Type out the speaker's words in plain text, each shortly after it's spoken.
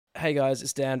Hey guys,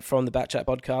 it's Dan from the Backchat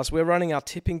Podcast. We're running our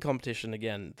tipping competition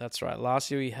again. That's right. Last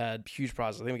year we had huge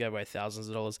prizes. I think we gave away thousands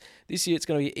of dollars. This year it's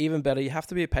going to be even better. You have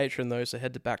to be a patron though, so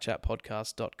head to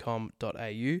backchatpodcast.com.au.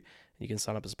 You can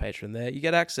sign up as a patron there. You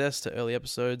get access to early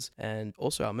episodes and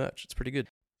also our merch. It's pretty good.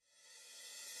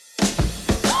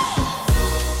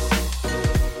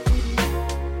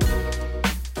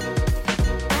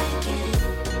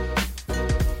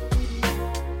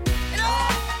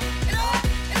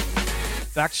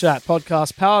 Backchat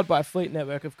Podcast, powered by Fleet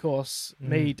Network, of course.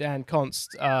 Me, Dan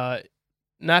Const.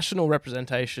 National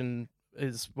representation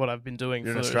is what I've been doing.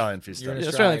 You're an Australian fister. You're an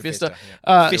Australian fister.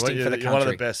 Fisting for the You're one of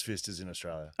the country. best fisters in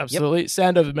Australia. Absolutely.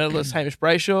 Sandover medalist Hamish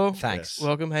Brayshaw. Thanks. Yes.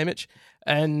 Welcome, Hamish.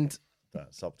 And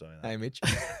Stop doing that. Hey, Mitch.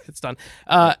 it's done.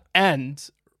 And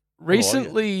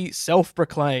recently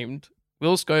self-proclaimed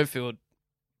Will Schofield,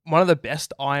 one of the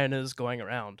best ironers going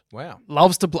around. Wow.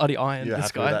 Loves to bloody iron, You were this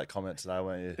happy guy. with that comment today,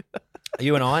 weren't you? Are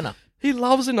you an ironer? He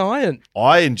loves an iron.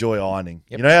 I enjoy ironing.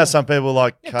 Yep. You know how some people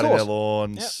like Yeah, of cutting their course.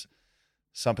 lawns? Yep.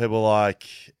 Some people like,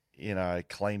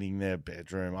 cleaning their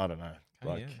bedroom. I don't know.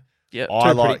 Like, Yeah.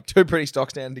 I Two pretty stock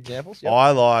standard examples. Yep.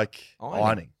 I like Ironing.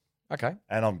 ironing, Okay.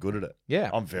 and I'm good at it. Yeah.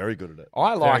 I'm very good at it. I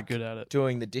Very like good at it.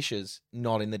 doing the dishes,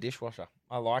 not in the dishwasher.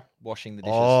 I like washing the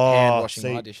dishes, Oh, hand washing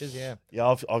see. my dishes. Yeah. Yeah,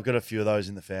 I've got a few of those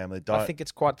in the family. I think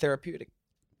it's quite therapeutic.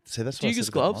 See, that's Do what you I use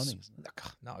said about gloves? ironing, isn't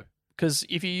it? No. Because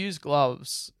if you use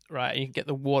gloves, right, you can get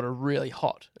the water really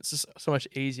hot. It's just so much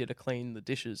easier to clean the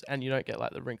dishes, and you don't get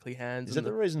like the wrinkly hands. Is that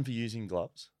the reason for using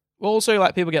gloves? Well, also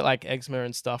like people get like eczema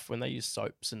and stuff when they use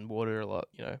soaps and water a lot,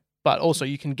 But also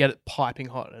you can get it piping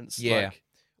hot, and it's Yeah. like,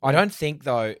 I don't think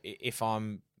though, if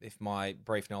my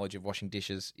brief knowledge of washing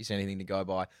dishes is anything to go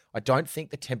by, I don't think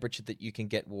the temperature that you can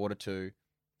get water to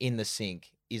in the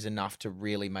sink is enough to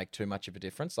really make too much of a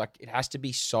difference. Like it has to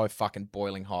be so fucking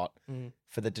boiling hot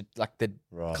for the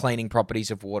Right. cleaning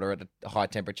properties of water at a high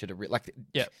temperature to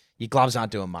Yeah. Your gloves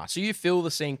aren't doing much. so you fill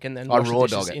the sink and then I wash the raw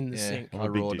dishes dog it. in the Yeah. sink. I'm I a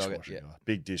big raw dog it, dishwasher yeah. guy.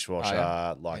 Big dishwasher.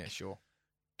 Yeah, sure.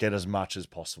 Get as much as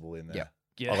possible in there. Yeah.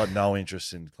 Yeah, I've got no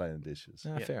interest in cleaning dishes.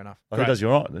 Yeah. Fair enough. Like, Great. who does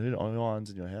your who irons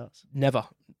in your house? never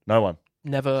No one.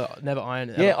 iron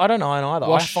it. Yeah, ever. I don't iron either.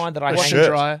 Wash- I find that I wash hang, and shirt.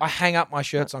 dry. I hang up my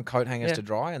shirts on coat hangers Yeah. to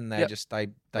dry, and they Yep. just they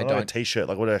Like a don't. t-shirt,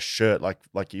 like what a shirt, like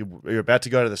you're about to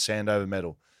go to the Sandover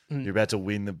medal. Mm. You're about to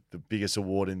win the biggest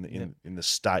award in the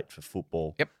state for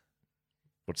football. Yep.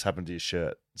 What's happened to your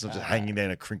shirt? It's not just hanging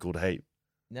down a crinkled heap.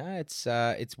 No,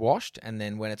 it's washed, and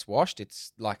then when it's washed,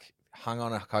 it's like hung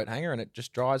on a coat hanger, and it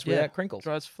just dries Yeah. without crinkles.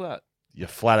 Dries flat. You're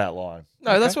flat out lying.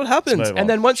 No, that's what happens. Let's move And on.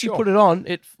 then once you Sure. put it on,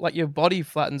 it like your body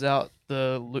flattens out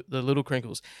the little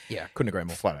crinkles. Yeah, couldn't agree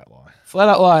more. Flat out lie. Flat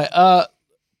out lie.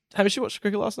 Hamish, you watched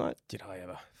cricket last night? Did I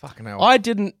ever? Fucking hell. I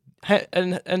didn't,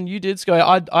 and you did, Sky.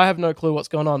 I have no clue what's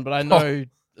going on, but I know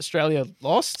Australia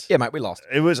lost. Yeah, mate, we lost.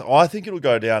 It was. I think it'll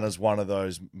go down as one of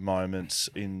those moments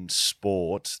in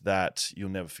sport that you'll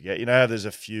never forget. You know how there's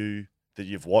a few that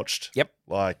you've watched. Yep.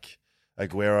 Like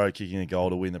Aguero kicking a goal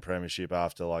to win the premiership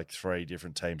after like 3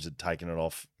 different teams had taken it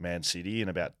off Man City in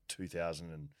about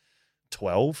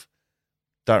 2012.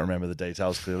 Don't remember the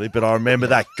details clearly, but I remember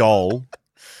that goal.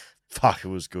 Fuck, it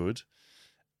was good.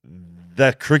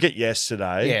 The cricket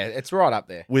yesterday, Yeah, it's right up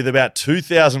there. with about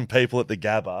 2,000 people at the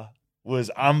Gabba, was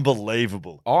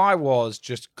unbelievable. I was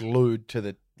just glued to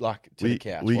the the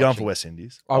couch. Were you going watching. for West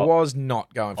Indies? I was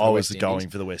not going for I the was West going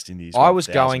Indies. for the West Indies. I was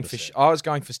going for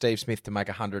 1000%. Steve Smith to make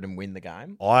 100 and win the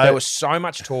game. I- There was so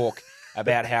much talk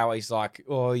about how he's like,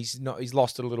 he's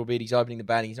lost it a little bit. He's opening the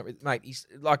batting. He's not, mate. He's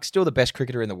like still the best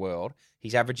cricketer in the world.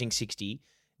 He's averaging 60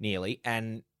 nearly,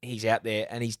 and he's out there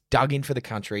and he's dug in for the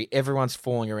country. Everyone's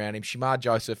falling around him. Shamar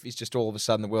Joseph is just all of a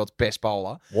sudden the world's best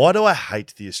bowler. Why do I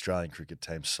hate the Australian cricket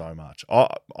team so much?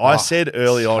 I said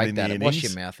early on Hate in the that. innings. Wash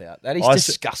your mouth out. That is I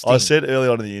disgusting. I said early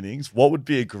on in the innings, what would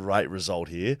be a great result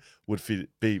here would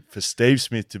be for Steve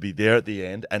Smith to be there at the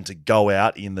end and to go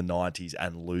out in the 90s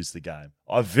and lose the game.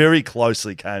 I very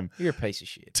closely came You're a piece of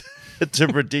shit. to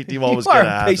predicting what was You going are to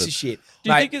a happen. piece of shit. Do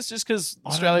you Mate, think it's just because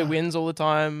Australia wins all the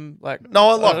time? Like, No,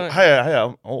 I don't love know.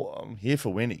 Hey, I'm here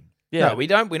for winning. Yeah, No, we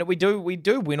don't win it. We do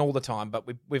win all the time, but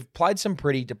we've played some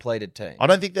pretty depleted teams. I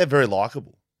don't think they're very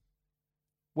likable.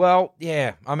 Well,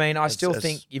 yeah. I mean, I still it's-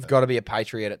 think you've got to be a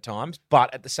patriot at times,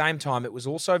 but at the same time, it was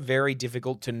also very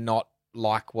difficult to not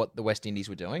like what the West Indies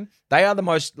were doing. They are the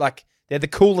most they're the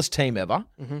coolest team ever.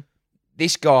 Mhm.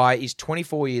 This guy is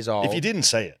 24 years old. If you didn't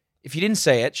see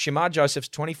it, Shamar Joseph's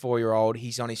 24-year-old.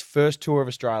 He's on his first tour of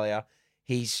Australia.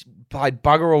 He's played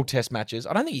bugger all Test matches.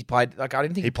 I don't think he played. I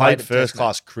didn't think he played a Test first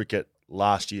class cricket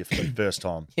last year for the first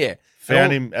time. Yeah.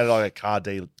 Found him at like a car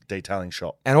detailing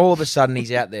shop. And all of a sudden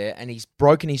he's out there and he's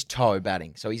broken his toe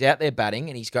batting. So he's out there batting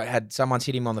and had someone's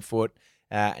hit him on the foot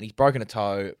and he's broken a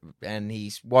toe and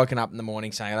he's woken up in the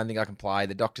morning saying, I don't think I can play.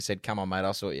 The doctor said, come on, mate,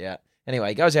 I'll sort you out. Anyway,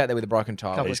 he goes out there with a broken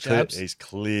toe. Couple of jabs. He's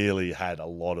clearly had a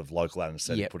lot of local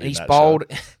anaesthetic put in he's that bowled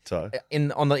toe. in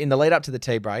the lead up to the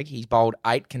tea break. He's bowled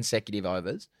 8 consecutive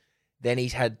overs. Then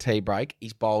he's had tea break.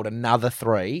 He's bowled another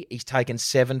 3. He's taken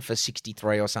 7 for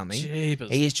 63 or something. Jeepers.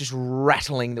 He is just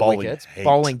rattling the Bowling wickets, heat.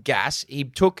 bowling gas.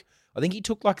 I think he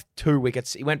took like 2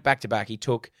 wickets. He went back to back. He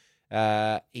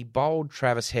bowled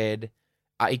Travis Head.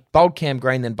 He bowled Cam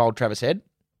Green, then bowled Travis Head.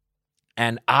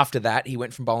 And after that, he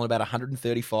went from bowling about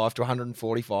 135 to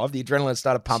 145. The adrenaline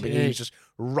started pumping. He was just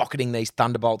rocketing these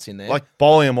thunderbolts in there. Like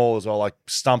bowling them all as well, like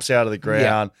stumps out of the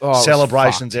ground, Yeah. Oh, it was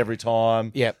celebrations fucked. every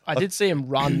time. yeah. I did see him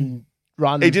run.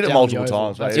 He did it down multiple the oval.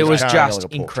 times, mate. That's It was carrying on just like a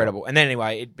pork incredible. And then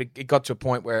anyway, it got to a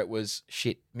point where it was,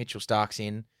 shit, Mitchell Stark's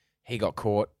in. He got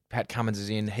caught. Pat Cummins is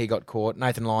in. He got caught.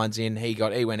 Nathan Lyon's in. He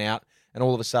went out. And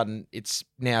all of a sudden, it's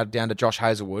now down to Josh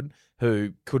Hazelwood,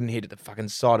 who couldn't hit at the fucking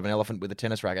side of an elephant with a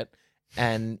tennis racket.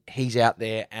 And he's out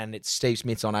there, and it's Steve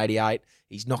Smith's on 88.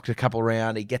 He's knocked a couple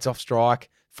around. He gets off strike.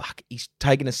 He's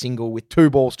taken a single with 2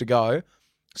 balls to go.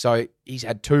 So he's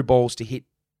had 2 balls to hit,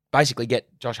 basically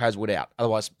get Josh Hazelwood out.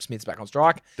 Otherwise, Smith's back on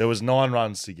strike. There was 9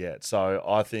 runs to get. So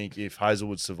I think if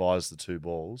Hazelwood survives the 2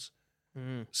 balls,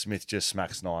 Smith just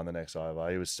smacks 9 the next over.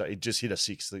 He just hit a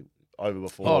 6 the over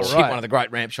before. Oh, Hit right. one of the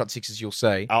great ramp shot 6s you'll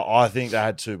see. I think they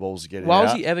had 2 balls to get it Why out.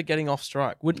 was he ever getting off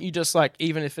strike? Wouldn't you just like,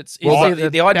 even if it's Well, either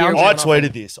the idea bounce was- or I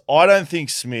nothing? tweeted this. I don't think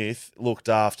Smith looked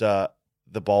after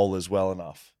the bowlers well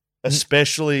enough,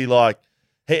 especially like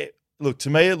to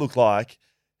me it looked like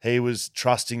he was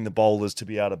trusting the bowlers to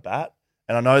be able to bat.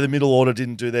 And I know the middle order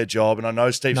didn't do their job, and I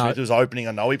know Steve No. Smith was opening.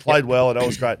 I know he played well, and that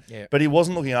was great, Yeah. but he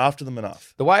wasn't looking after them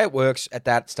enough. The way it works at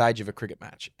that stage of a cricket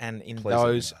match and in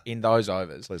Please let me those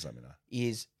overs Please let me know.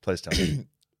 is Please tell me.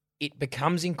 it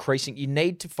becomes increasing. You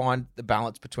need to find the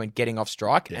balance between getting off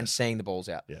strike and Yes. seeing the balls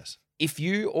out. Yes. If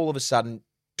you all of a sudden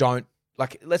don't,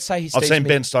 like, let's say he's I've seen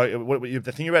Ben Stokes.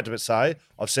 The thing you're about to say,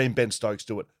 I've seen Ben Stokes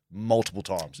do it multiple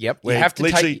times. Yep. You where have to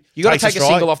literally you got to takes take a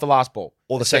strike single off the last ball.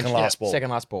 or the second Essentially, last ball. Second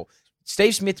last ball.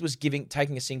 Steve Smith was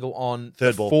taking a single on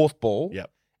Third the ball. 4th ball Yep.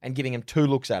 and giving him 2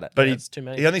 looks at it. But That's too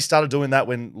many. he only started doing that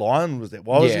when Lyon was there.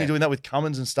 Why wasn't Yeah. he doing that with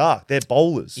Cummins and Stark? They're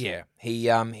bowlers. Yeah,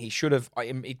 he should have.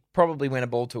 It probably went a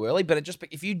ball too early, but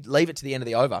if you leave it to the end of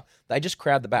the over, they just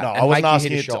crowd the bat. No, and I wasn't make you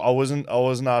asking hit a it. shot. I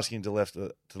wasn't asking to left.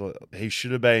 He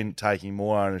should have been taking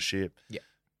more ownership. Yeah.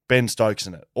 Ben Stokes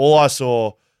in it. All I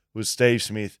saw was Steve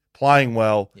Smith playing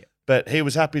well. Yeah. But he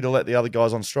was happy to let the other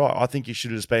guys on strike. I think he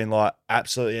should have just been like,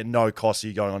 absolutely at no cost are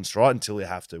you going on strike until you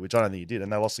have to, which I don't think he did.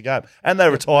 And they lost the game. And they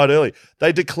retired early.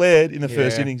 They declared in the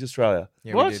first Yeah. innings, Australia.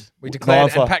 Yeah, What? we did. We declared, 9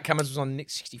 for- and Pat Cummins was on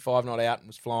 65 not out and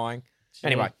was flying. Yeah.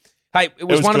 Anyway, hey, it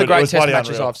was one of good. the it great was test bloody matches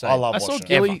unreal. I've seen. I love I saw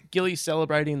watching it. Gilly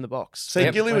celebrating in the box. See,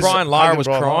 Yep. Gilly was Brian Lara hugging was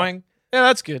Brian Lara. crying. Yeah,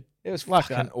 that's good. It was Like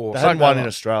fucking that. awesome. They hadn't won in Like-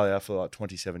 Australia for like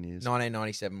 27 years.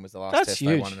 1997 was the last That's test they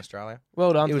huge. won in Australia.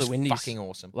 Well done It to was the Windies. fucking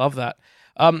awesome. Love that.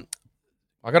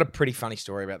 I got a pretty funny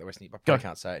story about the West Indies, but I probably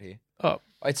can't say it here. Oh,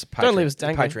 It's Patreon. Don't leave us It's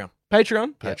dangling. Patreon.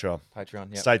 Patreon. Patreon. Patreon.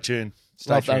 Yeah. Stay tuned.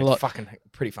 Stay Love that a tuned. lot. Fucking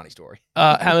pretty funny story.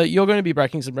 Hammer, you're going to be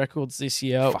breaking some records this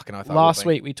year. Fucking oath I Last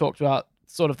will be. week we talked about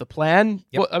sort of the plan.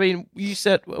 Yep. What, I mean, you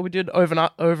said we did over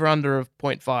under of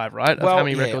 0.5, right? Of Well, how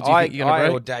many yeah, records you think you're going I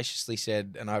to break? audaciously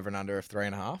said an over and under of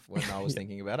 3.5 when I was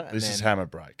thinking about it. And This then is Hammer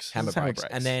Breaks. hammer This is hammer breaks.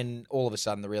 breaks. And then all of a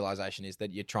sudden the realization is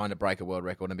that you're trying to break a world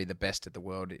record and be the best at the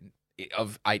world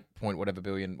of 8 point whatever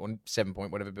billion or 7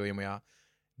 point whatever billion we are.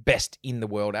 Best in the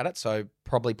world at it. So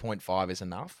probably 0.5 is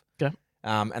enough. Okay.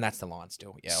 And that's the line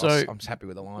still. Yeah, So- I'm just happy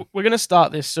with the line. We're going to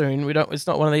start this soon. We don't. It's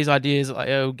not one of these ideas that, like,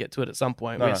 oh, we'll get to it at some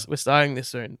point. No, we're, no. we're starting this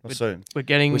soon. Not soon. We're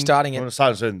getting. We're starting We're it going to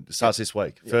start soon. It starts this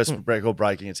week. First record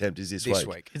breaking attempt is this this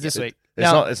week. week. It's this Yeah. week. It's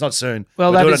Now- not. It's not soon. Well,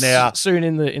 We're that doing is it now. soon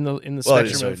in the Well, it spectrum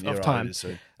is soon. of You're right, time. it is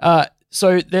soon.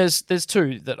 So there's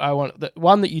 2 that I want.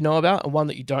 One that you know about and one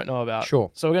that you don't know about. Sure.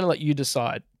 So we're going to let you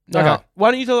decide. Okay.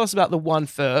 Why don't you tell us about the one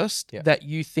first Yeah. that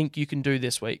you think you can do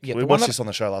this week? Yeah, We the one watched that- this on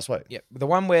the show last week. Yeah, the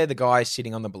one where the guy is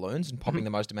sitting on the balloons and Mm-hmm. popping the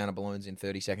most amount of balloons in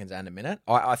 30 seconds and a minute.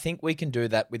 I think we can do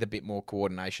that with a bit more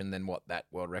coordination than what that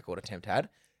world record attempt had.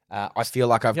 I feel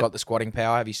like I've Yep. got the squatting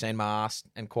power. Have you seen my ass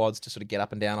and quads to sort of get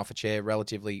up and down off a chair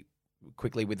relatively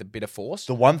quickly with a bit of force?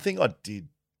 The one thing I did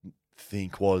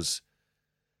think was,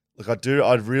 look,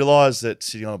 I'd realised that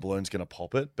sitting on a balloon's going to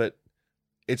pop it, but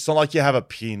it's not like you have a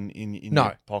pin in No.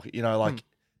 your pocket. You know, like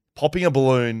popping a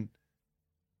balloon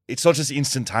it's not just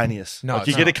instantaneous. No, like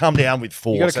you it's get to not. come down with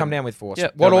force. You got to come down with force. Yeah.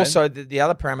 What You know what I also the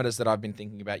other parameters that I've been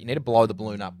thinking about? You need to blow the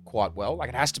balloon up quite well. Like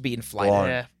it has to be inflated. Blown.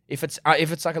 Yeah. If it's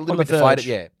like a little the bit deflated, verge.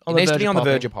 yeah, On it the needs to verge be of on the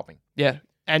verge popping. of popping. Yeah.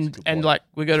 And good and point. like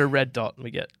we go to Red Dot and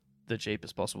we get the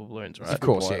cheapest possible balloons, right? Of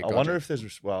course, Point. yeah. I gotcha. wonder if there's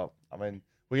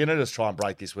we're going to just try and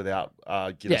break this without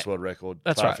Guinness Yeah. World Record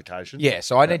That's right. clarification. Yeah,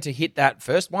 so I need to hit that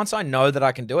first. Once I know that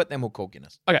I can do it, then we'll call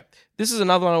Guinness. Okay. This is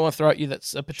another one I want to throw at you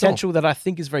that's a potential that I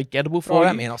think is very gettable Throw for it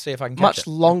at you. me and I'll see if I can catch Much it.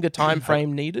 longer time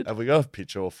frame needed. Have we got a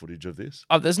picture or footage of this?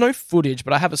 There's no footage,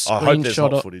 but I have a I hope there's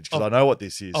screenshot not footage because I know what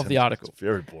this is. of and the article. It's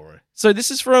very boring. So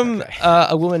this is from Okay.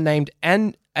 a woman named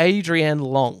Adrienne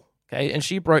Long. Okay, and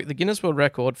she broke the Guinness World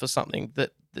Record for something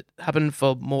that happened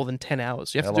for more than 10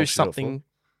 hours. You have How to do long did she do it something,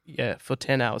 for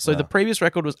 10 hours. So Wow. the previous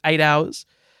record was 8 hours,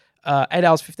 8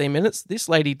 hours 15 minutes. This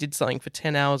lady did something for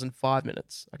 10 hours and 5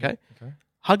 minutes. Okay, Okay.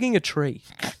 hugging a tree.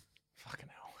 Fucking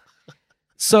hell.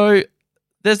 So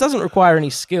this doesn't require any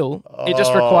skill. It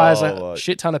just requires a Oh,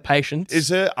 shit ton of patience. Is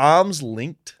her arms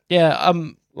linked? Yeah.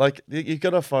 Like you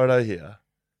got a photo here.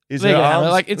 Is There her you go, Hammer.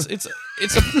 arms Like it's a.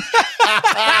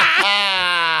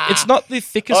 It's not the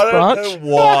thickest I don't branch.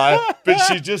 know why, but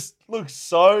she just looks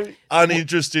so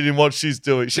uninterested in what she's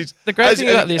doing. She's The great thing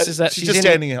about this is that she's she's just in-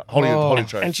 standing holding a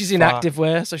tray. and she's in Fuck. active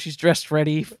wear, so she's dressed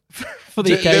ready for the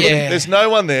There- occasion Yeah. There's no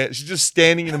one there. She's just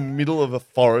standing in the middle of a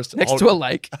forest next to a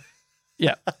lake.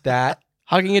 Yeah, That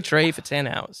hugging a tree for 10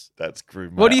 hours. That's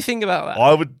grim. What do mate. you think about that?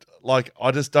 I would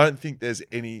I just don't think there's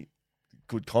any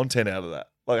good content out of that.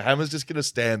 Like Hammer's just gonna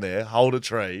stand there, hold a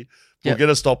tree. We'll Yep. get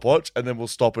a stopwatch and then we'll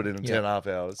stop it in 10.5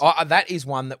 hours. that is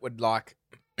one that would like.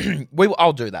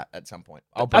 I'll do that at some point.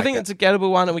 I break think that. it's a gettable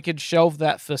one, and we could shelve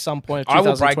that for some point of I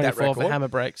will break that 2024 for record. Hammer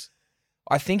Breaks.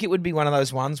 I think it would be one of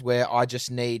those ones where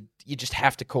you just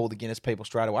have to call the Guinness people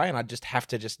straight away, and I just have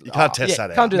to just. You can't test yeah,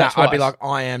 that can't out. do No, that I'd be twice.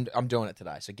 like, I'm doing it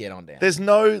today, so get on down. There's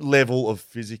no level of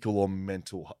physical or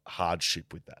mental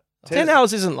hardship with that. 10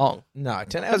 hours isn't long. No,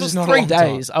 10 If hours it was is not 3 a long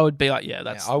time. days, I would be like, yeah,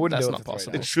 that's I wouldn't that's do it not for 3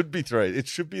 possible. days. It should be 3. It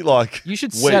should be like You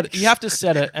should weeks. set it. You have to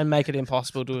set it and make it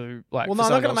impossible to like. Well, for no, I'm not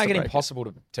someone going to else make it break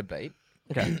impossible to beat.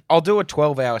 Okay. I'll do a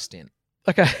 12-hour stint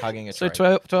Okay. hugging a So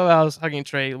tree. 12 hours hugging a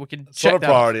tree. We can It's check not a that.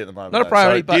 priority at the moment. Not a though.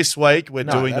 priority, So but- this week we're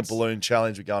No, doing the that's- balloon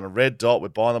challenge. We're going to Red Dot. We're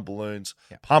buying the balloons,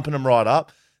 Yeah. pumping them right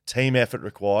up. Team effort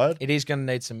required. It is going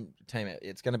to need some team.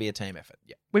 It's going to be a team effort.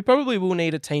 Yeah. We probably will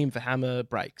need a team for Hammer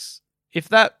Breaks. If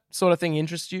that sort of thing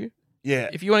interests you, Yeah.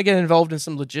 if you want to get involved in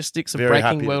some logistics of Very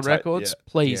happy breaking to world take- records, yeah.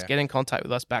 please Yeah. get in contact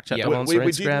with us. Backchat Yeah, on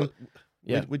Instagram. Did,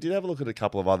 Yeah. we did have a look at a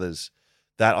couple of others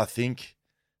that I think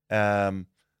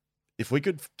if we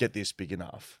could get this big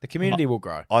enough, The community will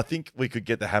grow. I think we could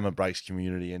get the Hammer Breaks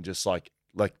community and just like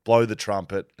blow the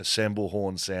trumpet, assemble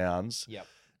horn sounds. Yep.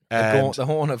 And The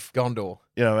horn of Gondor.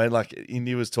 you know, and like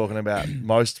Indy was talking about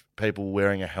most people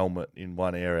wearing a helmet in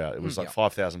one area. It was like Yep.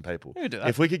 5,000 people. We could do that.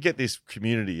 If we could get this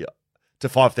community to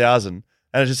 5,000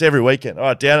 and it's just every weekend, all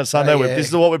right, down at Sunday, yeah. this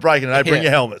is what we're breaking. Hey, bring Yeah.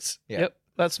 your helmets. Yeah. Yep,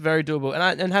 that's very doable.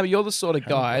 And Hammer, you're the sort of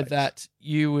Hammer guy Breaks. that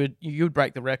you would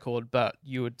break the record, but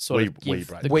you would sort We- of we give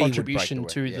break the the record. contribution We would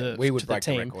to break the the record, we would to the break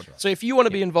the team. record. So if you want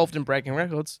to be involved in breaking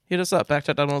records, hit us up.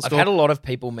 Backchat I've had a lot of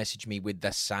people message me with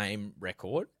the same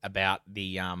record about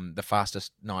the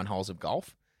fastest 9 holes of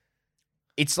golf.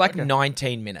 It's like Okay.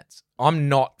 19 minutes. I'm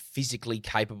not physically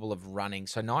capable of running.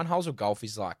 So 9 holes of golf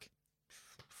is like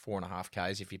 4.5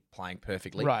 Ks if you're playing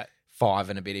perfectly. right. 5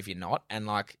 and a bit if you're not. And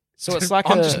like, So it's like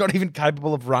I'm a- just not even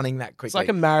capable of running that quickly. It's like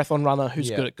a marathon runner who's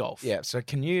Yeah. good at golf. Yeah. So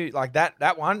can you like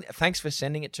that one? Thanks for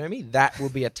sending it to me. That will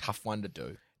be a tough one to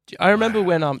do. I remember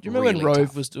when do you remember when Really Rove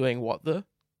tough. was doing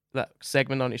that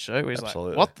segment on his show where he's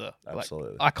Absolutely. like, what the?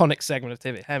 Absolutely. Like, iconic segment of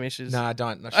TV. Hamish is No, I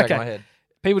don't. I shake Okay. my head.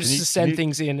 people Can just you- send can you-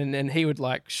 things in and he would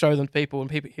like show them to people and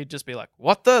he'd just be like,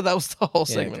 what the? That was the whole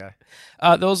Yeah, segment. okay.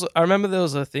 I remember there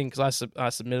was a thing because I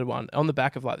submitted one on the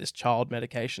back of like this child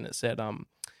medication. It said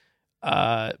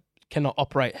cannot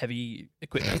operate heavy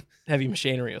equipment, heavy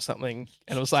machinery or something,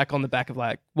 and it was like on the back of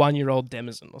like 1-year-old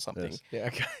Denizen or something. Yes. Yeah,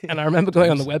 okay. And I remember going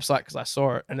on the website because I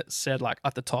saw it, and it said like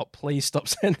at the top, "Please stop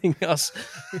sending us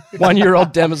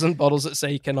 1-year-old Denizen bottles that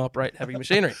say you can operate heavy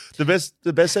machinery." The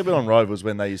best segment on Rove was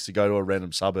when they used to go to a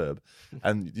random suburb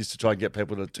and used to try and get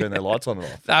people to turn their lights on and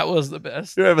off. That was the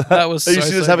best. You remember that? That was They used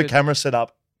so, to just so have a good. camera set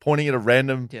up pointing at a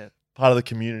random Yeah. part of the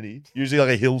community, usually like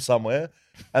a hill somewhere.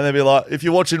 And they'd be like, if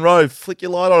you're watching Rove, flick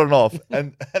your light on and off.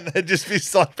 And there'd just be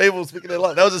like people flicking their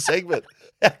light. That was a segment.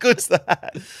 How good's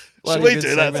that? Should Bloody we good do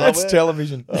that segment. somewhere? That's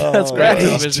television. That's Oh, great That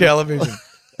yeah. is television.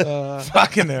 Uh,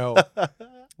 Fucking hell. Wow.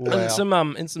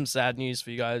 And in some sad news for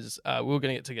you guys, we're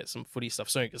going to get some footy stuff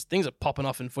soon because things are popping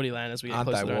off in footy land as we get Aren't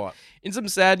closer they to it. what? In some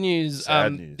sad news,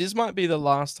 Sad news. this might be the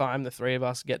last time the three of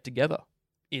us get together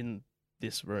in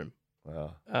this room.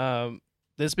 Wow.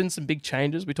 There's been some big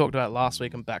changes. We talked about last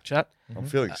week on Backchat. I'm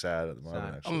feeling sad at the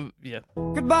moment, Same. actually. Yeah.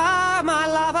 Goodbye, my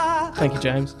lover. Thank you,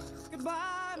 James.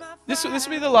 Goodbye, my This will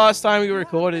be the last time we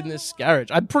recorded in this garage.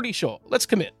 I'm pretty sure. Let's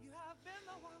commit.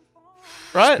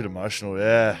 It's a Right? bit emotional,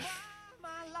 yeah.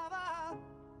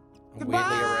 I'm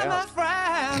weirdly aroused.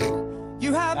 friend.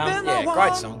 You have been the Yeah, one.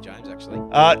 great song, James.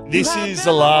 Actually, This is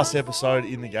the last episode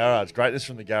in the garage. Greatness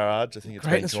from the garage. I think it's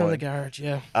Greatness been from the coined. garage,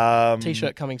 yeah.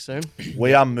 T-shirt. Coming soon.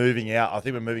 We are moving out. I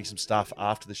think we're moving some stuff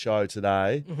after the show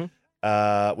today.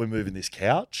 We're moving this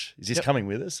couch. Is this Yep. coming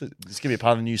with us? Is this going to be a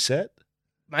part of the new set?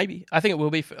 Maybe. I think it will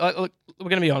be. Look, we're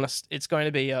going to be honest. It's going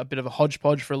to be a bit of a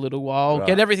hodgepodge for a little while. Right.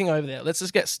 Get everything over there. Let's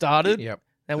just get started, yep.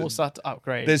 and we'll start to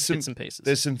upgrade There's bits and pieces.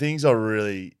 There's some things I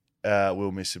really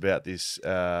will miss about this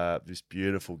this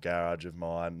beautiful garage of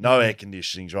mine. No air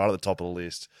conditioning's right at the top of the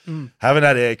list. Haven't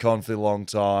had aircon for a long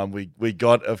time. We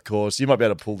got, of course, you might be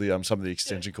able to pull the some of the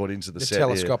extension cord into the, The set here.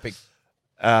 telescopic.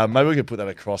 Maybe we could put that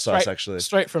across us, actually.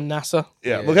 Straight from NASA.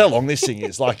 Yeah, Yeah. look how long this thing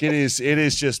is. Like it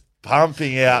is just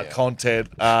pumping out content.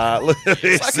 Look at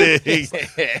this thing.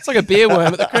 It's like a beer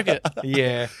worm at the cricket.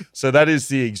 Yeah. So that is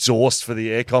the exhaust for the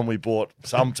aircon we bought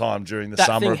sometime during the That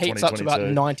summer thing of heats up to 2022.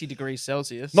 about 90 degrees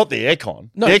Celsius. Not the aircon.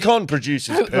 No, the aircon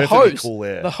produces the perfectly hose. cool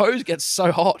air. The hose gets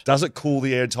so hot. Does it cool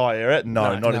the entire area out?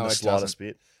 No, No, not in no, the it slightest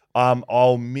bit.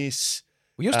 I'll miss.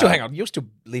 Well, you'll still hang on. You'll still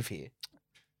live here.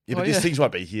 Yeah, but Oh, these yeah. things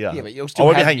won't be here. Yeah, but you'll I still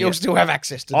won't be have, hanging you'll out. still have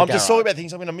access to the I'm just talking garage. about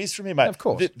things I'm going to miss from here, mate. Of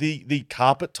course. The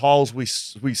carpet tiles we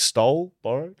stole,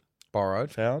 borrowed,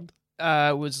 Borrowed. found.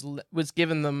 Was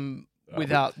given them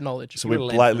without knowledge. So we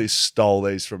Little blatantly stole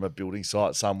these from a building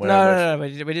site somewhere. No, we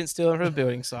didn't steal them from a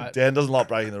building site. Dan doesn't like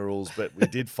breaking the rules, but we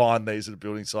did find these at a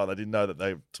building site. I didn't know that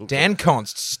they took Dan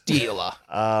Const, stealer.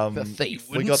 them. the thief.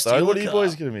 We Wouldn't got steal those. a What are you car.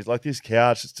 boys going to miss? Like this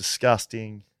couch, it's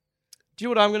disgusting. Do you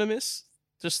know what I'm going to miss?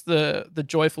 Just the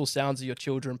joyful sounds of your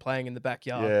children playing in the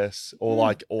backyard. Yes,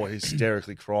 or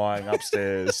hysterically crying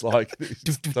upstairs. Like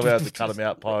somebody has to cut them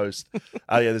out post.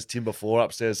 There's timber floor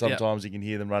upstairs. Sometimes you can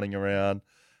hear them running around.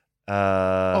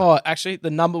 Oh, actually,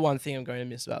 the number one thing I'm going to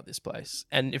miss about this place,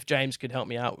 and if James could help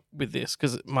me out with this,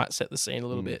 because it might set the scene a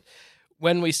little bit.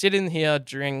 When we sit in here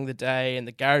during the day and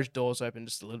the garage doors open,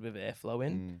 just a little bit of airflow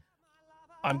in,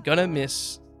 I'm going to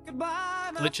miss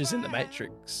glitches in the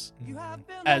Matrix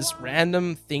as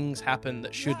random things happen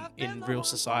that shouldn't in real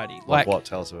society. Like what?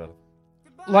 Tell us about it.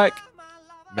 Like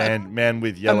Man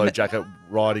with yellow jacket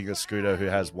riding a scooter who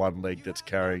has one leg that's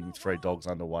carrying 3 dogs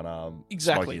under one arm,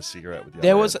 Exactly. smoking a cigarette with the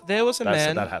there other was hand. there was a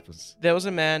man That happens. there was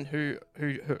a man who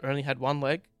only had one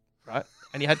leg, right?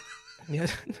 And he had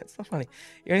that's not funny.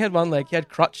 He only had one leg. He had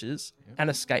crutches and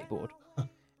a skateboard.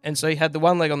 And so he had the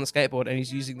one leg on the skateboard and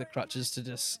he's using the crutches to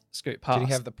just scoot past Did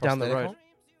he have the down the prosthetic road. on?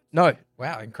 No.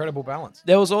 Wow, incredible balance.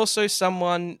 There was also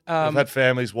someone We've had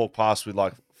families walk past with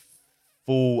like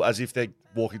full, as if they're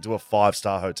walking to a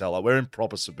 5-star hotel. Like we're in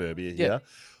proper suburbia here. Yeah.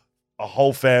 A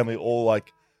whole family, all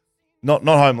like not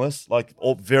homeless, like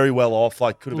all very well off.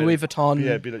 Like could have Louis been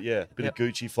Vuitton. a bit of Yep.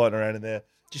 Gucci floating around in there.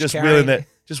 Just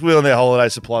Just wheeling their holiday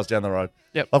supplies down the road.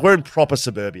 Yep. Like we're in proper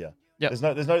suburbia. Yep.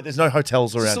 There's no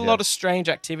hotels around. Just a here. lot of strange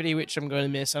activity which I'm going to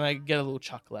miss and I get a little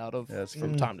chuckle out of Yeah, it's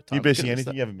from good. time to time. You missing Could've missed anything?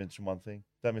 that. You haven't mentioned one thing.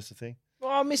 Don't miss a thing.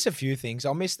 Well, I'll miss a few things.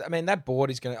 I mean, that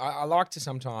board is going to... I like to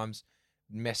sometimes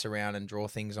mess around and draw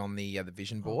things on the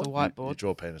vision board. The You whiteboard.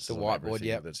 draw penises. The on whiteboard, everything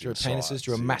yeah. that's Drew inside. penises,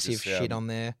 drew a So you massive just, shit on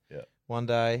there yeah. one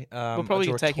day. We'll probably I be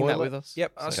drew a taking that toilet. with us.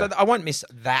 Yep. So- So I won't miss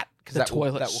that because The that will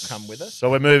toilets. come with us.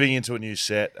 So we're moving into a new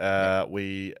set.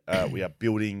 We are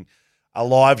building a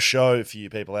live show for you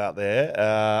people out there.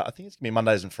 I think it's going to be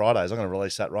Mondays and Fridays. I'm going to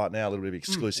release that right now, a little bit of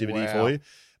exclusivity Wow. for you.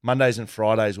 Mondays and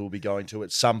Fridays we'll be going to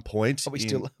at some point. Are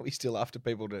we still after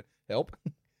people to help?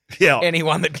 Yeah.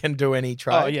 Anyone that can do any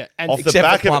trade. Oh yeah. And Off the, except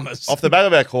for back plumbers. off the back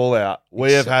of our call out,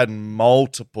 we have had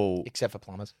multiple. Except for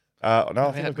plumbers. No, I we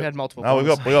think had, we've got multiple. No, we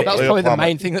got plumbers. That was we got probably the plumbing.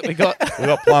 main thing that we got. We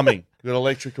got plumbing. We got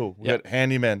electrical. We Yep. got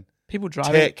handymen. People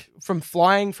driving Tech. from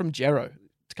flying from Jero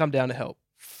to come down to help.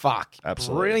 Fuck.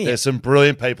 Absolutely. Brilliant. There's some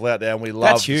brilliant people out there, and we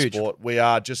love That's the huge. sport. We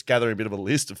are just gathering a bit of a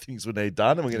list of things we need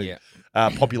done, and we're going to Yeah.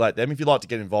 populate them. If you'd like to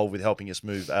get involved with helping us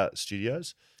move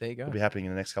studios, There you go. it'll be happening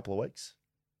in the next couple of weeks.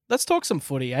 Let's talk some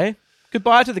footy, eh?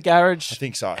 Goodbye to the garage. I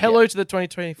think so. Hello to the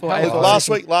 2024. Hello. Look,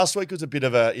 AFL last week was a bit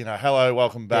of a, hello,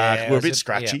 welcome back. Yeah, We're a was bit it-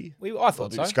 scratchy. yeah. I A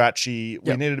thought bit so. scratchy. We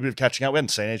Yep. needed a bit of catching up. We hadn't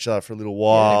seen each other for a little Yeah,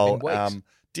 while. it'd been weeks.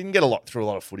 Didn't get through a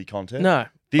lot of footy content. No.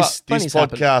 This but plenty's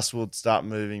podcast will start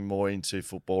moving more into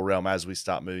football realm as we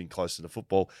start moving closer to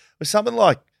football. With something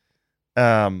like,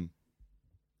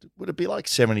 would it be like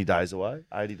 70 days away,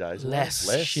 80 days away? Less.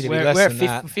 Shit, it'd be We're less at than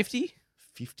that. 50?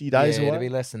 50 days yeah, away. it'll be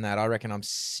less than that. I reckon I'm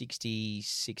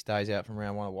 66 days out from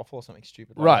round 1 of Waffle or something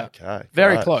stupid. Like Right. that. Okay,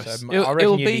 Very great. close. So I It'll, reckon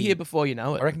it'll you'd be be- here before you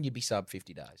know I it. reckon you'd be sub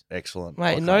 50 days. Excellent. Mate,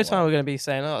 I in no can't time wait. we're going to be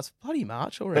saying, oh, it's bloody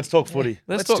March already. Let's talk footy.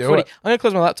 Let's Let's talk do footy. it. I'm going to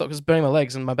close my laptop because it's burning my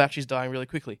legs and my battery's dying really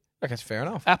quickly. Okay, that's fair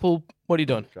enough. Apple, what are you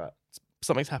doing? Great.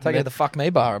 Something's Take it happening. to the fuck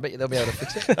me bar. I bet you they'll be able to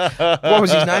fix it. What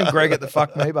was his name? Greg at the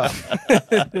fuck me bar.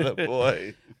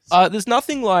 Boy. There's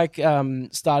nothing like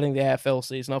starting the AFL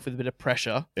season off with a bit of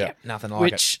pressure, Yeah. Nothing like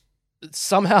which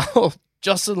somehow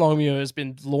Justin Longmuir has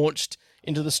been launched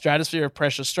into the stratosphere of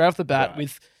pressure straight off the bat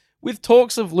Right. with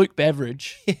talks of Luke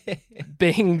Beveridge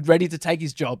being ready to take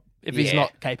his job if he's Yeah.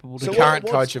 not capable to the do what- it. current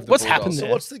what's- coach of the what's Bulldogs. happened So there?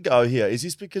 what's the go here? Is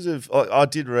this because of? I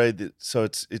did read that. So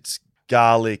it's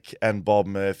Garlic and Bob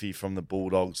Murphy from the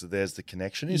Bulldogs. There's the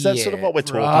connection. Is that sort of Yeah, what we're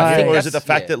talking right. here, or is it the That's-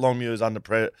 fact yeah. that Longmuir is under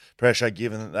pressure,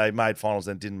 given that they made finals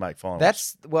and didn't make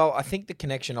finals? I think the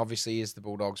connection obviously is the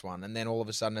Bulldogs one, and then all of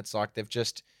a sudden it's like they've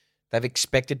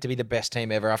expected to be the best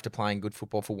team ever after playing good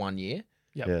football for 1 year,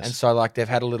 Yep. Yes. and so like they've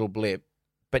had a little blip,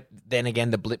 but then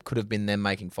again the blip could have been them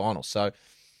making finals. So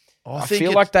I think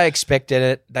feel it- like they expected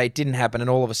it, they didn't happen, and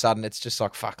all of a sudden it's just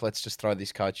like fuck, let's just throw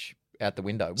this coach out the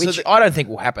window, So which I don't think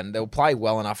will happen. They'll play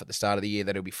well enough at the start of the year that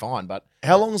it'll be fine, but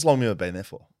how long has Longmuir been there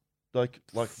for? Like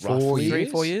 4 roughly?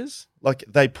 years? 3-4 years? Like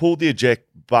they pulled the eject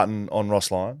button on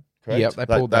Ross Lyon. Correct? Yep, they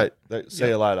pulled that. They, see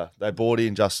you later. They bought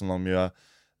in Justin Longmuir.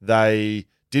 They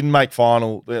didn't make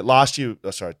final last year.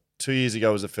 2 years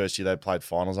ago was the first year they played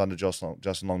finals under Justin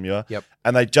Longmuir. Yep.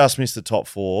 And they just missed the top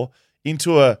four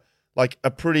into a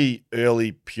pretty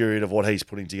early period of what he's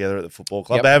putting together at the football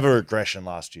club. Yep. They have a regression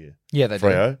last year. yeah, they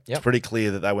Freo. do. It's pretty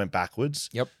clear that they went backwards.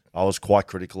 Yep. I was quite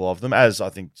critical of them, as I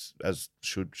think as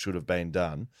should have been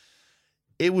done.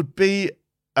 It would be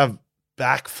a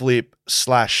backflip /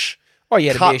 Oh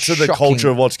yeah, it'd cut be a to the shocking- culture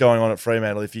of what's going on at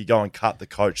Fremantle if you go and cut the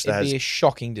coach that It'd be a has.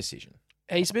 shocking decision.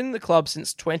 He's been in the club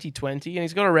since 2020 and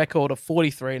he's got a record of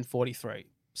 43 and 43.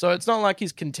 So it's not like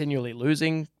he's continually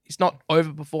losing. He's not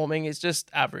overperforming. It's just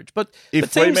average. But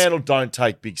If the teams- Fremantle don't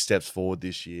take big steps forward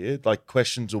this year, like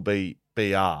questions will be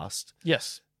asked.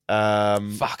 yes,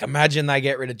 Fuck, imagine they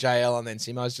get rid of JL and then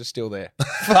Simo's just still there.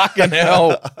 Fucking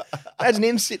hell. Imagine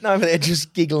him sitting over there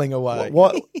just giggling away.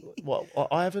 What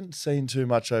I haven't seen too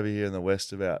much over here in the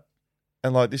West about,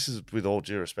 and like this is with all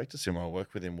due respect to Simo, I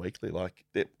work with him weekly. Like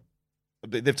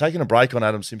they've taken a break on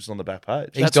Adam Simpson on the back page.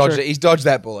 He's That's dodged true. it. He's dodged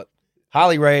that bullet.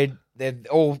 Harley Reid, they're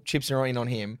all chips are in on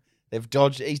him. He's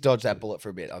dodged that bullet for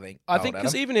a bit, I think. I think old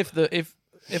because Adam. even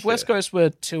if West Coast were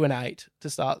 2-8 to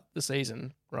start the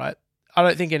season, right? I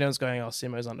don't think anyone's going, "Oh,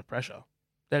 Simo's under pressure."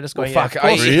 They're just Well, going, fuck, "Yeah, of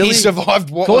course, Really? he survived.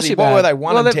 What, of course was he, you what bad." were they? 1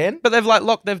 Well, and they've- 10? But they've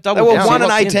they've They doubled were down. 1 and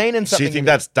Locked in. 18 and So something. you think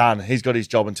that's done? He's got his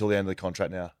job until the end of the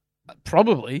contract now.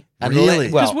 Probably. And Really?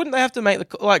 Well, Because wouldn't they have to make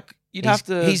the like? You'd have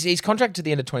to. He's contracted to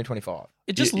the end of 2025.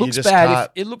 It just you looks just bad.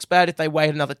 can't- It looks bad if they wait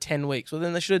another 10 weeks. Well,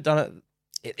 then they should have done it.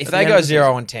 If At they the end go of the 0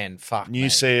 season. and 10, fuck. New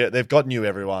mate. CEO, they've got new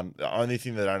everyone. The only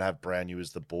thing they don't have brand new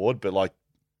is the board. But like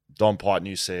Don Pite,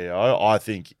 new CEO, I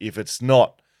think if there's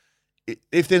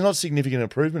not significant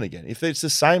improvement again, if it's the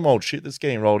same old shit that's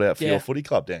getting rolled out for Yeah. your footy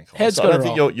club, Dan Collins, Heads I don't gotta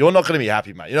think roll. you're not going to be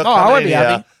happy, mate. You're not Oh, I coming won't in be here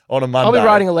happy. on a Monday. I'll be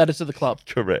writing a letter to the club.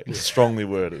 Correct, strongly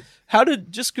worded. How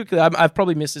did just quickly? I've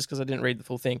probably missed this because I didn't read the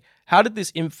full thing. How did this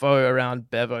info around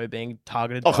Bevo being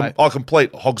targeted by? I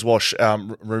complete hogswash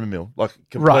rumour mill, like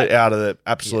complete Right. out of the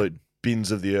absolute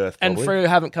bins of the earth. And Probably. Freo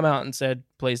haven't come out and said,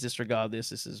 "Please disregard this.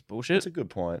 This is bullshit." That's a good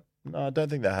point. No, I don't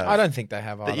think they have. I don't think they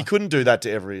have That either. you couldn't do that to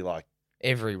every like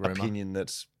Every rumor. opinion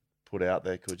that's put out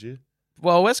there, could you?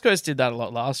 Well, West Coast did that a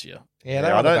lot last year. Yeah,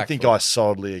 they're I on the don't back think foot. I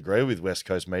solidly agree with West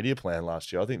Coast media plan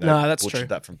last year. I think they No, that's butchered true.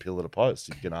 that from pillar to post.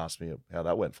 You can ask me how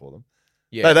that went for them.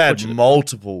 Yeah, they had butchered it.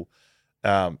 multiple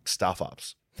stuff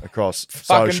ups across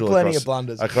fucking social, plenty across, of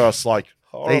blunders. across like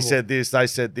Horrible. he said this, they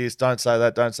said this. Don't say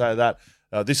that. Don't say that.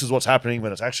 This is what's happening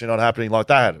when it's actually not happening. Like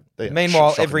they had.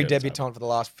 Meanwhile, shocking every evidence happening. debutant for the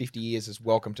last 50 years is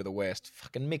welcome to the West.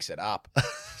 Fucking mix it up.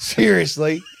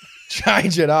 Seriously.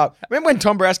 Change it up. Remember when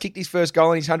Tom Browse kicked his first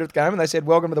goal in his 100th game and they said,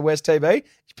 "Welcome to the West TV"?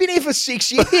 He's been here for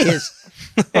 6 years.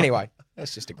 Anyway,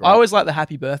 that's just a great. I always like the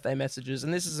happy birthday messages,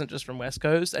 and this isn't just from West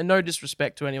Coast. And no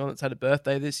disrespect to anyone that's had a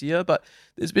birthday this year, but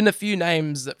there's been a few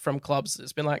names that from clubs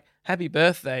that's been like, "Happy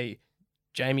birthday,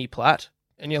 Jamie Platt,"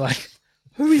 and you're like,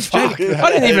 "Who is Jamie?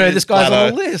 I didn't even know this guy's on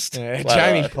Plato. the list." Yeah, Plato.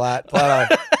 Jamie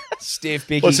Plato. Stiff,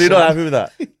 big. Well, so you're not happy with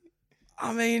that?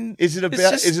 I mean, Is it It's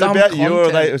about? just Is it dumb about you, or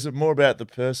content. is it more about the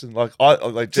person? Like I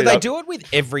like. Do they do it with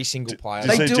every single player?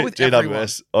 Did you They see do it with everyone.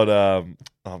 GWS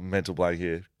on mental blank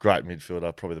here? Great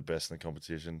midfielder, probably the best in the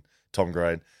competition. Tom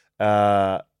Green.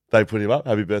 They put him up,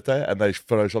 happy birthday, and they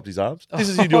photoshopped his arms. This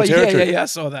is in your territory. Yeah, I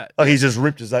saw that. Like he's just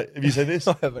ripped as that. Have you seen this?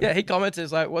 Yeah, he commented,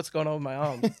 he's like, what's going on with my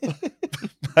arms?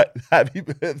 Happy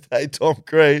birthday, Tom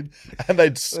Green. And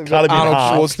they'd cut him in Arnold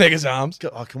half. Schwarzenegger's arms.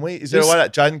 Oh, can we? Is there a way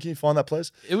that Jaden, can you find that,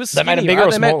 please? It was They made it skinny, bigger right?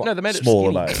 or They made- smaller? No, they made it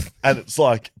Smaller, skinny. mate. And it's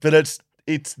like, but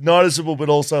it's noticeable, but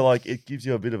also like it gives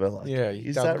you a bit of a like. Yeah, you've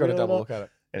is got that to real double or look at it.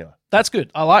 Anyway, That's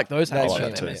good. I like those I That's happy like true,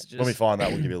 that birthday too. messages. When we find that,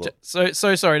 we'll give you a look.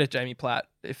 So sorry to Jamie Platt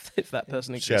if that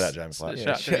person exists. Shout out Jamie Platt. Shout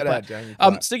Yeah, out Jamie shout Platt. out Jamie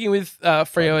Platt. Sticking with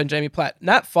Freo and Jamie Platt,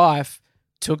 Nat Fife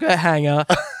took a hanger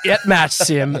at Match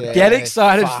Sim. Yeah, Get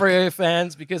excited, fuck. Freo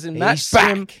fans, because in He's Match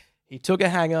Sim, back. he took a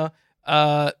hanger.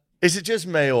 Is it just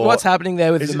me or What's happening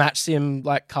there with is the it- Match Sim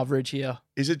like coverage here?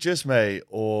 is it just me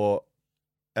or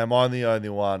am I the only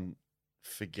one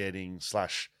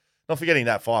not forgetting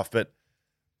that Fife, but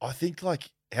I think like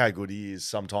how good he is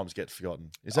sometimes gets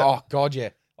forgotten. Is that Oh God, yeah.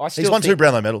 I still he's won 2 think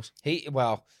Brownlow medals?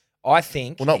 I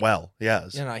think. Well, not well. He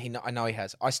has. No, I know he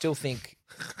has. I still think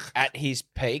at his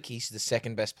peak, he's the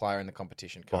second best player in the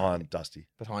competition. Behind Dusty.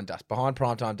 behind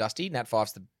primetime Dusty. Nat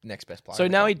Fife's the next best player. So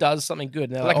in the now club. he does something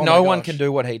good. Now, like oh no my one gosh. can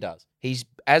do what he does. He's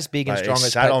as big and Mate, strong he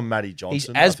as sat on Matty Johnson. He's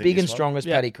I as think, big and this one. strong as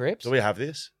Yeah. Paddy Cripps. Do we have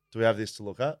this? Do we have this to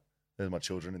look at? There's my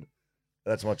children.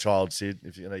 That's my child, Sid.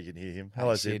 If you know, you can hear him.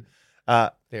 Hello, Sid.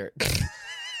 There.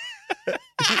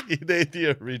 You need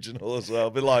the original as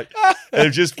well. But like,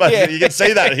 it's just basically, you can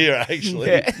see that here actually.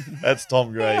 Yeah. That's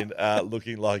Tom Green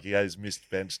looking like he has missed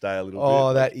bench day a little Oh,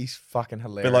 bit. that is fucking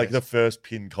hilarious. But like the first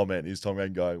pin comment is Tom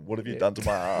Green going, "What have you done to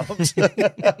my arms?"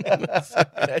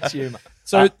 that's you, mate.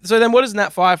 So then what is Nat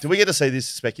Fife? Did we get to see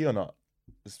this Specky or not?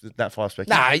 That 5 Specky?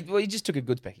 Nah, he just took a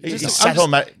good spec. He just- sat on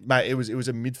mate. It was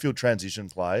a midfield transition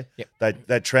play. Yep.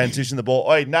 They transitioned the ball.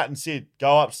 Oi, Nat and Sid,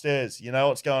 go upstairs. You know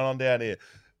what's going on down here.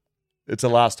 It's the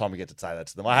last time we get to say that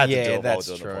to them. I had to Yeah, do it while we're that's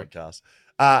doing true. the podcast.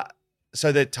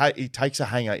 So he takes a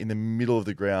hanger in the middle of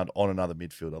the ground on another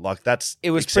midfielder. Like that's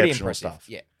It was pretty exceptional impressive. stuff.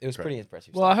 Yeah, it was Correct. pretty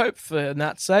impressive. Well, I stuff. hope for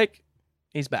Nat's sake,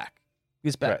 he's back.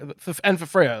 He's back, Correct. and for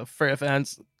Freo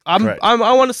fans, Correct. I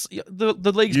want to see the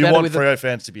league's You better want with Freo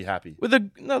fans to be happy. the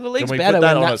league's Can we better put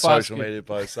that when on Nat a Fife's social good. media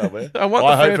post somewhere? I want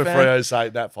I the hope Freo for fan- Freo say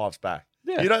Nat Five's back.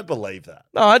 Yeah. You don't believe that.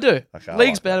 No, I do. Okay, I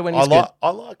League's like better that. when he's I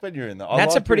like when you're in there. I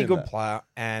Nat's like a pretty when you're good in player,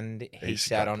 and he He's a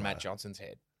sat great on Matt player. Johnson's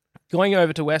head. good. Going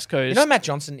over to West Coast. You know, Matt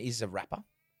Johnson is a rapper.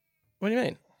 What do you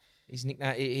mean?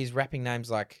 His rapping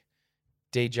name's like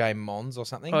DJ Mons or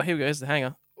something. Oh, here we go. Here's the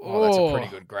hanger. Oh, that's a pretty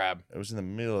good grab. It was in the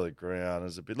middle of the ground. It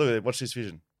was a bit. Look at it. Watch this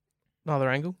vision. Another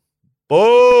angle.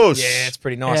 Boos! Yeah, it's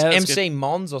pretty nice. Yeah, that's MC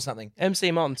Mons or something.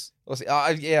 MC Mons.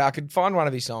 Yeah, I could find one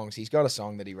of his songs. He's got a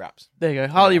song that he raps. There you go.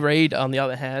 Harley Reid, on the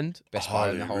other hand, Best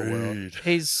player in the whole world. Rude.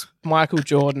 he's Michael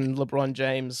Jordan, LeBron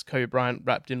James, Kobe Bryant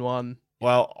wrapped in one.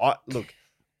 Well, look,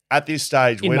 at this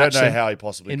stage, In we don't match know sim. how he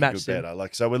possibly In could match do sim. better.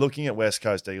 Like, so we're looking at West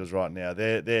Coast Eagles right now.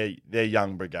 They're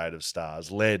young brigade of stars,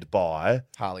 led by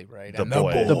Harley Reid. the and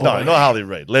boy. The boy. No, not Harley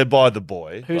Reid. Led by the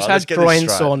boy. Who's Right, had let's get this groin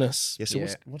straight. soreness. Yes. So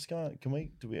Yeah. what's going? Do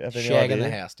we have any Shagging idea?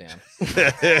 the house down.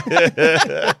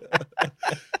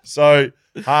 So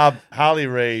Harley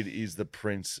Reid is the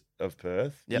Prince of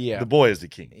Perth. Yep. Yeah. The boy is the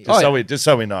king. Just, Oh,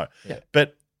 so we know. Yeah.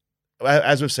 But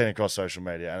as we've seen across social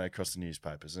media and across the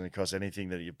newspapers and across anything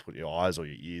that you put your eyes or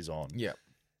your ears on, Yeah.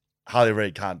 Harley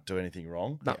Reid can't do anything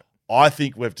wrong. No. I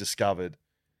think we've discovered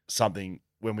something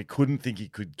when we couldn't think he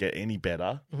could get any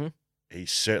better. Mhm. He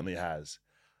certainly has.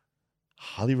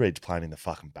 Harley Reid's playing in the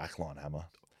fucking backline, Hammer.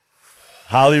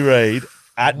 Harley Reid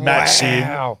at Match Sim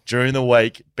Wow. during the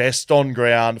week, best on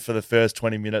ground for the first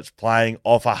 20 minutes, playing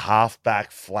off a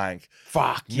half-back flank.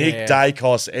 Fuck Nick yeah.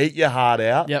 Dacos, eat your heart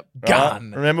out. Yep. Right?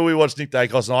 Gun. Remember we watched Nick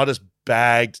Dacos and I just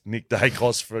bagged Nick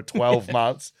Dacos for 12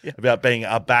 months about being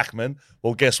a backman.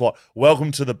 Well, guess what?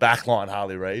 Welcome to the backline,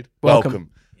 Harley Reid.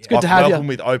 Welcome. It's good to have Welcome you.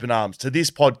 with open arms to this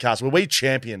podcast where we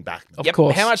champion backmen. Of Yep.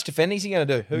 course. How much defending is he going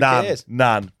to do? Who None. cares?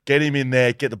 None. Get him in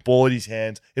there. Get the ball in his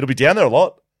hands. It'll be down there a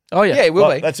lot. Oh, yeah. Yeah, it will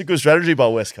Like, be. That's a good strategy by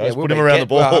West Yeah, Coast. it will Put him be. around Yeah, the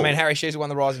ball. well, I mean, Harry Shearer won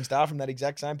the Rising Star from that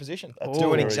exact same position. That's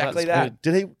Doing very- exactly that's that.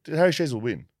 good. Did Harry Shearer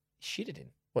win? Shit, it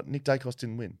didn't. What? Nick Dacos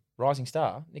didn't win. Rising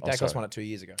Star. Nick Oh, Dacos sorry. won it 2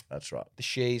 years ago. That's right. The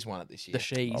Shees won it this year. The I'm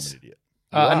Shees. an idiot.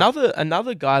 You are.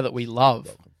 Another guy that we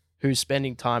love who's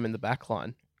spending time in the back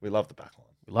line. We love the backline.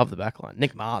 We love the back line.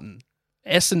 Nick Martin.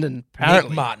 Essendon, apparently.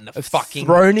 Nick Martin, a have fucking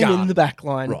thrown him gun. in the back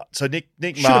line. Right. So Nick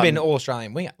Should have been Martin. All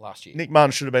Australian winger last year. Nick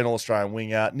Martin should have been All-Australian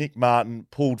winger. Nick Martin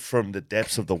pulled from the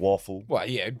depths of the waffle. Well,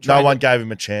 yeah. No trained- one gave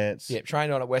him a chance. Yeah,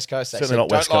 trained on at West Coast. They Certainly said, not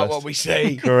don't West like Coast. what we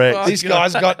see. Correct. This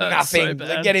guy's got That's so nothing.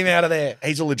 bad. Get him out of there.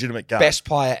 He's a legitimate gun. Best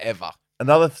player ever.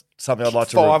 Another something I'd like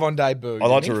to 5 on debut. I'd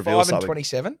like didn't to he? reveal 5 something. and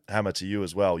 27. hammer to you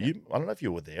as well. I don't know if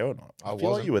you were there or not. I feel like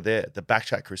wasn't. you were there at the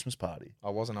Backchat Christmas party.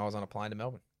 I wasn't. I was on a plane to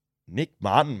Melbourne. Nick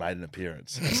Martin made an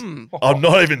appearance. Hmm. I'm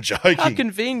not even joking. How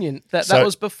convenient that So-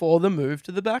 was before the move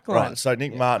to the back line. Right, so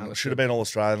Nick Yeah, Martin understood. should have been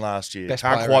All-Australian last year. Best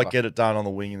Can't player quite ever. get it done on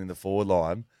the wing and in the forward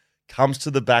line. Comes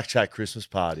to the Backchat Christmas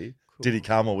party. Did he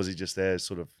come or was he just there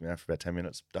sort of for about 10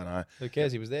 minutes? Don't know. Who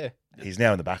cares? He was there. He's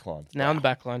now in the back line. Now in the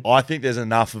back line. I think there's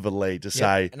enough of a lead to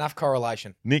say Enough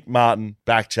correlation. Nick Martin,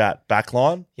 Backchat, back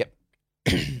line. Yep.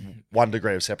 1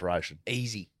 degree of separation.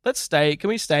 Easy. Can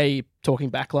we stay talking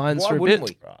back lines Why for a wouldn't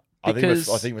bit? we? Right. Because-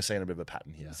 I think we're seeing a bit of a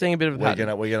pattern here. Seeing a bit of a We're pattern.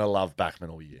 gonna love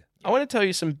Backman all year. I want to tell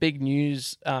you some big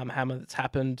news, Hammer, that's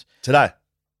happened. Today.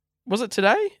 Was it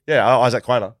today? Yeah, Isaac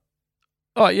Quainer.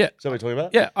 Oh, yeah. Is that what we're talking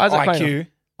about? Yeah, Isaac Quainer. IQ,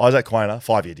 Isaac Quainer,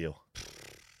 5-year deal.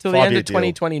 Till the end 5-year of deal.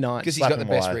 2029. because he's Slap got the him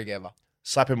best away. rig ever.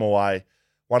 Slap him away.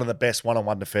 One of the best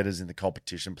one-on-one defenders in the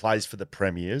competition. Plays for the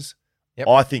Premiers. Yep.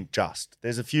 I think just.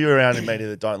 There's a few around in media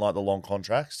that don't like the long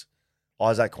contracts.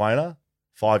 Isaac Quainer,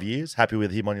 5 years. Happy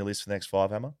with him on your list for the next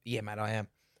 5, Hammer? Yeah, mate, I am.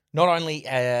 Not only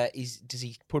does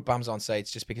he put bums on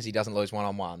seats just because he doesn't lose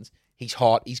one-on-ones, he's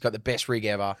hot, he's got the best rig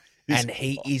ever, He's and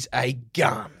he is a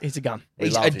gun. He's a gun. We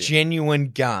He's love a him. genuine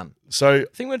gun. So I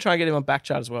think we're trying to get him on back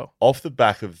chat as well. off the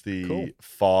back of the Cool.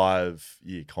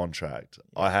 5-year contract,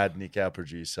 I had Nick, our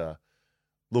producer,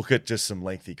 look at just some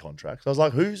lengthy contracts. I was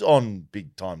like, who's on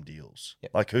big time deals?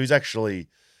 Yep. Like, who's actually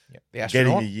Yep. The getting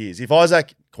astronaut. the years? If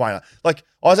Isaac Quainer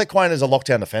is a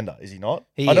lockdown defender, is he not?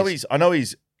 He I know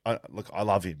is. look, I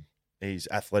love him. He's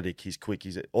athletic, he's quick,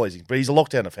 he's all these things, but he's a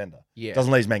lockdown defender. Yeah.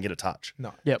 Doesn't let his man get a touch.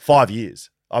 No. Yep. 5 years.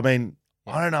 I mean,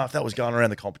 Yeah. I don't know if that was going around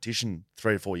the competition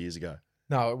 3 or 4 years ago.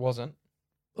 No, it wasn't.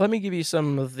 Let me give you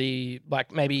some of the,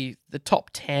 maybe the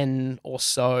top 10 or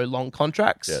so long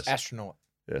contracts. Yes. Astronaut.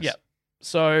 Yes. Yep.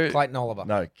 So, Clayton Oliver.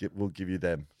 No, we'll give you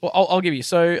them. well, I'll give you.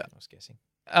 So, I was guessing.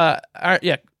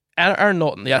 Aaron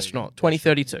Norton, the astronaut,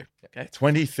 2032. Okay.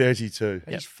 2032.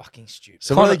 He's fucking stupid.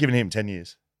 So what are Connor- they giving him? 10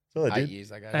 years. That's what they 8 did. years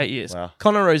they go. 8 years. Wow.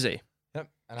 Connor Rosie, Yep.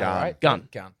 I know, Gun. right? Gun.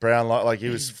 Gun. Brownlow, like he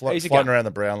was He's a floating gun. around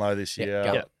the Brownlow this Yeah, year.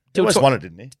 gun. Yeah. He almost Till won it,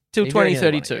 didn't he? till He very nearly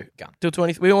won it, 2032. yeah. Gun. Till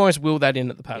 20. We almost wheeled that in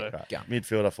at the paddock. Right. Gun.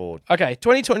 Midfielder forward. Okay,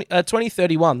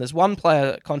 2031. There's one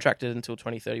player contracted until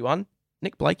 2031.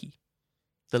 Nick Blakey,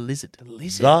 the Lizard. The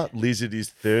lizard. The Lizard is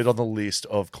third on the list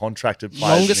of contracted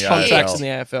players. Longest in the contracts AFL. in the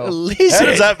The AFL. lizard. How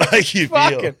does that make you feel?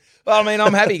 Fucking. Well, I mean,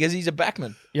 I'm happy because he's a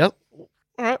backman. Yep.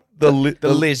 All right. The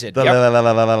lizard, The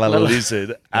yep.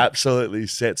 lizard absolutely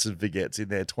sets and forgets in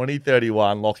there.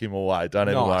 2031, lock him away. Don't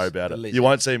even Nice. worry about The it. lizard. You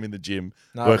won't see him in the gym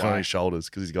No working on way. his shoulders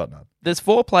because he's got none. There's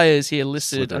 4 players here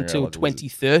listed Slithering around until like a lizard.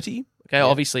 2030. Okay, Yeah.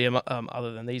 obviously,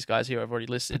 other than these guys here, I've already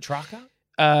listed.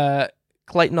 Petrarca?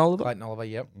 Clayton Oliver. Clayton Oliver,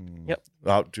 yep.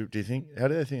 Yep. Do you think? How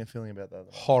do they think they're feeling about that?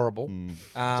 Horrible.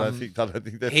 I don't think they're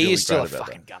feeling He is still a great about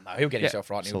fucking gun, though. He'll get Yeah, himself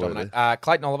right and he'll absolutely. dominate.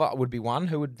 Clayton Oliver would be one.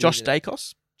 Who would be Josh the-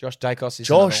 Dacos. Josh Dacos is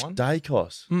Josh another one.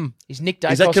 Dacos. Is Nick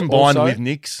Dacos Is that combined also? with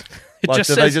Nick's? It Like, just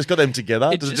do they says- just got them together?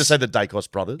 it Does it just- just say the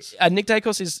Dacos brothers? Nick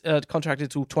Dacos is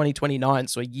contracted till 2029,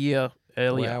 so a year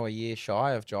earlier. Wow, a year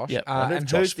shy of Josh. Yep. I wonder if And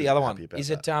Josh who's would the other be one? happy about Is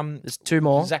it There's 2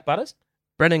 more. Zach Butters?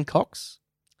 Brennan Cox.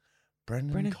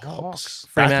 Brendan Cox. Cox.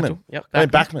 Fremantle. Backman. Yep. I mean,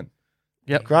 Backman.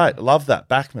 Yep. Great. Love that.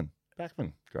 Backman.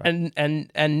 Great.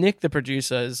 And Nick, the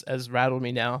producer, has rattled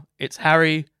me now. It's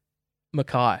Harry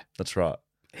Mackay. That's right.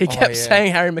 He Oh, kept yeah.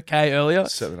 saying Harry Mackay earlier.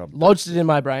 Certainly not. Lodged it in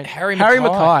my brain. Harry Mackay.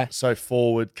 Mackay. So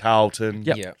forward, Carlton.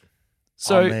 Yep. Yeah.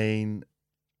 So I mean,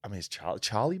 is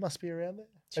Charlie must be around there?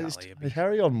 Charlie would Is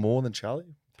Harry on more than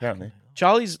Charlie? Apparently.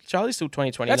 Charlie's still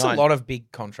 2029. That's a lot of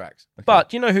big contracts.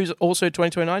 But you know who's also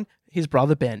 2029? His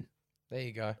brother Ben. There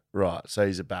you go. Right. So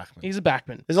he's a backman. He's a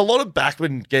backman. There's a lot of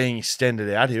backmen getting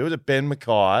extended out here. Was it Ben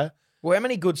Mackay? Well, how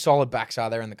many good solid backs are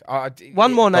there in the...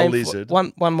 One more name. Lizard.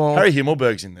 One more. Harry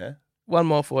Himmelberg's in there. One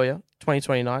more for you.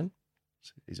 2029.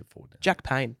 He's a forward now. Jack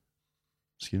Payne.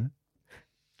 Excuse me.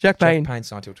 Jack Payne. Jack Payne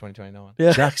signed till 2029.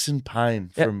 Yeah. Jackson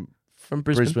Payne Yep. from From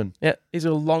Brisbane. Brisbane. Yeah. He's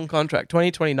a long contract.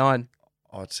 2029.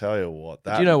 I'll tell you what.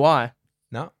 That, Do you know why?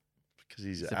 No. Because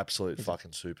he's an absolute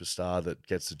fucking superstar that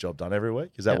gets the job done every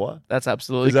week. Is that Yep. why? That's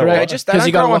absolutely Is that correct. why? They Because don't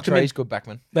you got to grow on lock him in. trees, good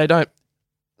backman. They don't.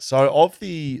 So of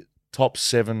the top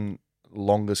 7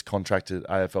 longest contracted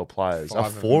AFL players, are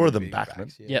 4 of them big backmen.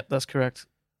 backs, yeah. Yep, that's correct.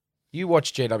 You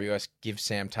watch GWS give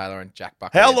Sam Taylor and Jack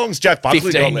Buckley How a long's Jack Buckley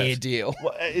got 15-year left? deal.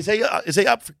 What, is he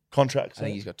up for contract? I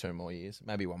think he's got 2 more years,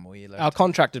 maybe 1 more year left. Our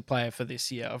contracted player for this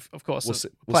year, of course, We'll a see-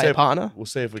 player if- partner. We'll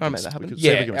see if we Try can, and make that happen. see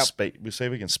if we Yeah, can speak. We'll see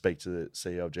if we can speak to the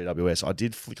CEO of GWS. I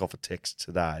did flick off a text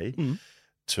today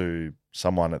to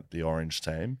someone at the Orange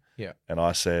team. Yeah. And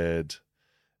I said,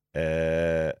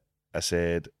 padding.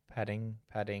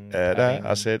 no,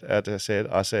 I said,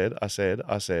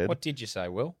 What did you say,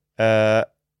 Will?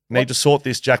 need to sort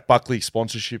this Jack Buckley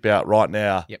sponsorship out right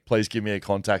now. Yep. Please give me a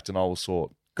contact and I will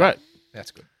sort. Great.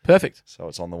 That's good. Perfect. So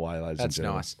it's on the way, ladies and That's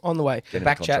gentlemen. nice. On the way. The Getting a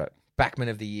Back Chat contract. Backman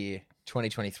of the Year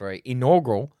 2023.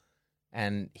 Inaugural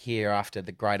and hereafter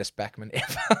the greatest backman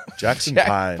ever. Jackson Jack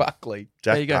Payne. Buckley.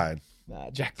 Jack There you go. Payne. Nah,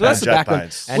 Jack So that's the Jack backman.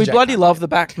 Baines. And We Jack bloody Payne. love the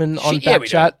backman on Shit, yeah, Back we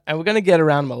do. Chat, and we're going to get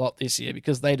around them a lot this year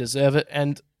because they deserve it,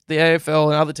 and the AFL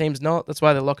and other teams not. That's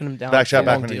why they're locking them down. Back Chat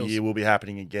for long Backman of the deals. Year will be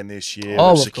happening again this year.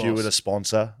 Oh, We've of secured course. a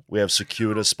sponsor. We have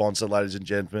secured a sponsor, ladies and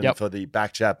gentlemen, Yep. for the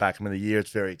Back Chat Backman of the Year.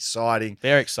 It's very exciting.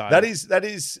 Very excited. That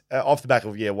is off the back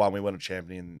of year one. We won a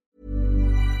champion.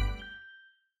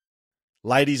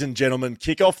 Ladies and gentlemen,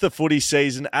 kick off the footy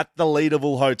season at the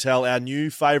Leederville Hotel, our new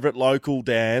favourite local,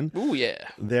 Dan. Oh, yeah.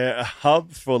 They're a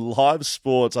hub for live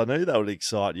sports. I knew that would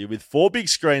excite you. With 4 big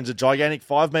screens, a gigantic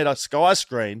 5-metre sky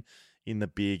screen in the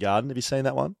beer garden. Have you seen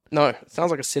that one? No, it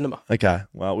sounds like a cinema. Okay.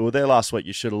 Well, we were there last week.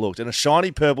 You should have looked. And a shiny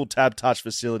purple tab touch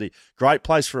facility. Great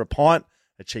place for a pint,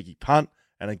 a cheeky punt,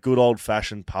 and a good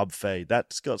old-fashioned pub feed.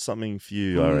 That's got something for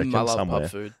you, I reckon, I love somewhere.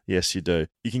 pub food. Yes, you do.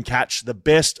 You can catch the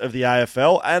best of the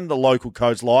AFL and the local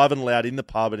codes live and loud in the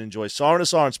pub and enjoy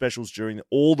siren-to-siren specials during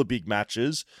all the big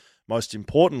matches. Most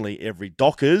importantly, every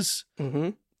Dockers Mm-hmm.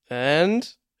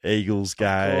 And Eagles Of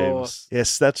games. course.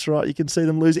 Yes, that's right. You can see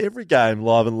them lose every game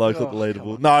live and local at the Oh, come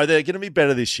Leederville. on. No, they're going to be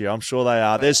better this year. I'm sure they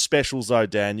are. There's specials though,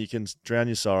 Dan. You can drown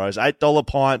your sorrows. $8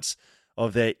 pints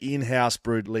of their in-house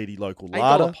brewed Leedy local $8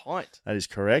 lager. pint. That is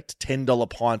correct. $10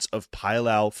 pints of pale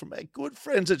ale from our good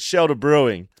friends at Shelter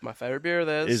Brewing. It's my favourite beer of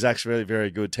theirs. Is actually very,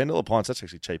 very good. $10 pints, that's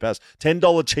actually cheap as. $10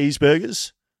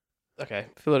 cheeseburgers, Okay,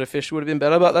 fillet of fish would have been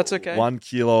better, but that's okay. 1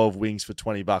 kilo of wings for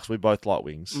 $20. We both like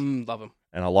wings, Love them.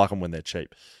 and I like them when they're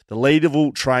cheap. The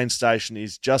Leederville train station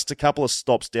is just a couple of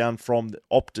stops down from the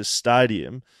Optus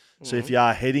Stadium. So if you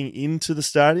are heading into the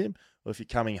stadium, or if you're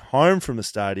coming home from the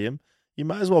stadium, you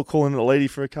may as well call in at Leedy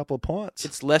for a couple of pints.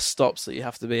 It's less stops that you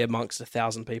have to be amongst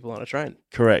 1,000 people on a train.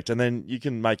 Correct. And then you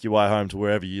can make your way home to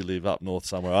wherever you live up north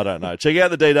somewhere. I don't know. Check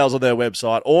out the details on their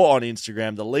website or on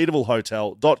Instagram,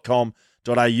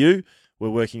 theleedervillehotel.com.au. We're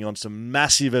working on some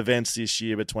massive events this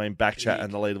year between Backchat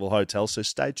and the Leederville Hotel. So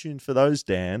stay tuned for those,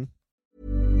 Dan.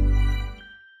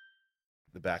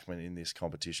 The backman in this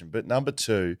competition. But number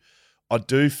 2, I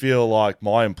do feel like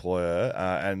my employer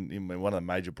and one of the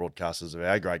major broadcasters of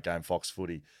our great game, Fox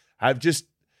Footy, have just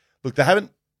look. They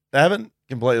haven't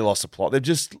completely lost the plot. They've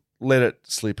just let it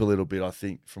slip a little bit, I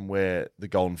think, from where the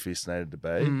Golden Fist needed to be,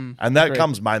 and that agreed.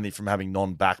 comes mainly from having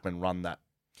non-backmen run that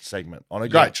segment on a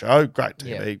great show, great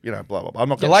TV, you know, blah blah blah. I'm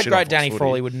not The gonna late shit on great Fox Danny Footy.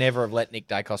 Frawley would never have let Nick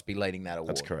Dacos be leading that award.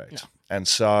 That's correct. And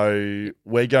so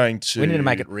we're going to. We need to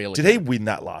make it real Did again. he win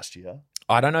that last year?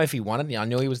 I don't know if he won it. I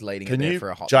knew he was leading Can it there you, for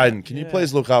a hot Jaden? minute. Can you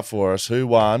please look up for us who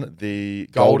won the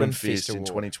Golden Fist in Award.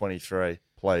 2023,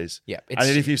 please? Yeah, And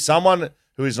if you're someone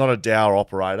who is not a Dower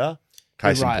operator,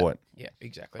 case Right. in point. yeah,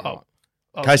 exactly. Oh, right.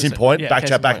 I was Case gonna in say- point, yeah, Backchat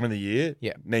case in Backman point. of the Year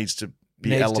Yeah. needs to be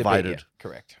Needs to elevated. yeah,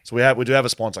 correct. So we do have a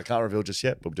sponsor. I can't reveal just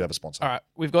yet, but we do have a sponsor. All right,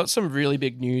 we've got some really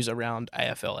big news around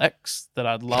AFLX that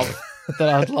I'd love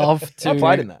to. I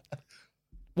played in that.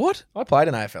 What? I played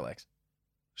in AFLX.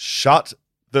 Shut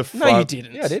the No, front. you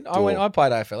didn't. Yeah, I did. Door. I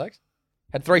played AFLX.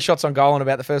 Had 3 shots on goal in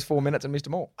about the first 4 minutes and missed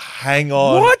them all. Hang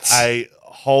on. What? A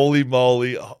holy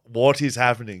moly. What is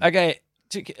happening? Okay.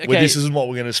 Well, this isn't what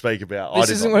we're going to speak about. This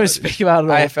isn't what we're speaking about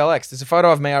at all. AFLX. There's a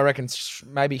photo of me, I reckon,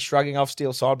 maybe shrugging off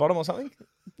steel side bottom or something.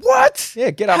 What?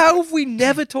 Yeah, get up. How have we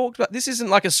never talked about this? Isn't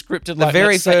like a scripted. The like,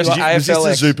 very let's set you first up-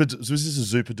 AFLX. Was this a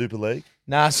Super Duper league?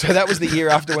 Nah, so that was the year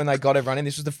after when they got everyone in.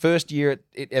 This was the first year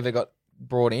it ever got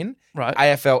brought in. Right.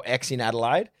 AFLX in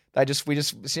Adelaide.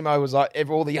 Simo was like,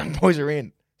 all the young boys are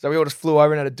in. So we all just flew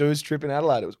over and had a dude's trip in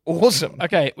Adelaide. It was awesome.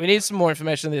 Okay, we need some more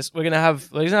information on this. We're gonna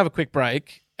have a quick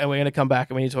break, and we're gonna come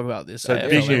back and we need to talk about this. So AFL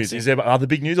big news. thing. Is there other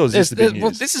big news or is this the big news?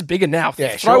 Well, this is bigger now.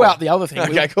 Yeah, Throw sure. out the other thing.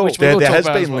 Okay, cool. Which we there will talk has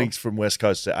about as been well. links from West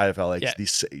Coast to AFLX Yeah.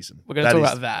 this season. We're going to talk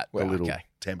That about that. is a little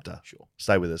tempter. Sure.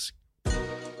 Stay with us.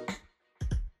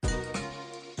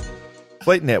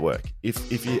 Fleet Network.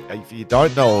 If you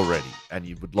don't know already and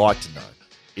you would like to know,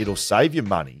 it'll save you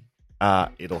money.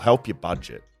 It'll help your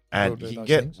budget, and It'll do you can those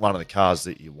get things. one of the cars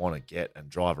that you want to get and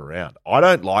drive around. I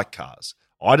don't like cars.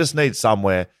 I just need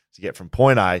somewhere to get from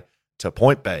point A to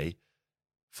point B.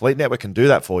 Fleet Network can do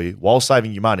that for you while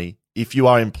saving you money if you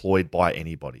are employed by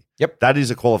anybody. Yep. That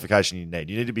is a qualification you need.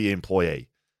 You need to be an employee.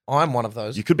 I'm one of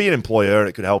those. You could be an employer and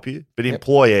it could help you, but Yep.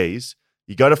 employees,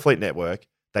 you go to Fleet Network,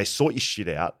 they sort your shit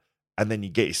out, and then you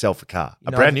get yourself a car, You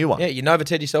a know- brand new one. Yeah, you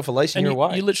Novated yourself a lease and, And you're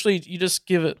away. you literally just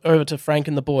give it over to Frank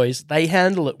and the boys. They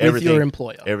handle it with Everything. your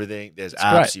employer. Everything. There's It's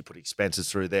apps. great. You put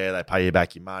expenses through there. They pay you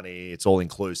back your money. It's all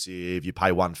inclusive. You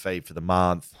pay one fee for the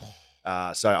month.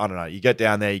 So I don't know. You get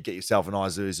down there, you get yourself an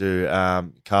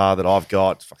Isuzu car that I've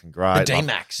got. It's fucking great. The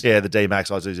D-Max. Yeah, the D-Max,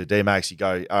 Isuzu D-Max. You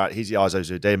go, all right, here's your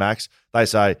Isuzu D-Max. They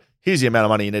say, here's the amount of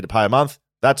money you need to pay a month.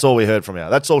 That's all we heard from you.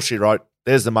 That's all she wrote.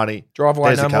 There's the money. Drive away,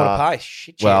 There's no the more to car. pay.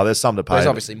 Shit, Well, yeah. there's some to pay. There's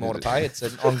obviously more to pay. It's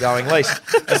an ongoing lease.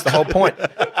 That's the whole point.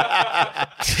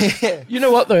 You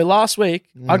know what though? Last week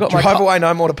I got my Drive away,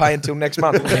 no more to pay until next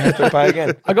month. You have to pay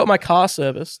again. I got my car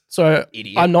serviced, so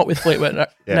Idiot. I'm not with Fleet Yeah.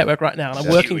 Network right now, and I'm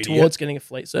Yes. working You idiot. towards getting a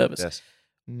fleet service. Yes.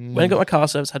 When I got my car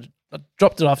service, I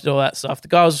dropped it off, did all that stuff. The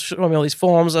guy was showing me all these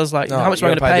forms. I was like, No, how much you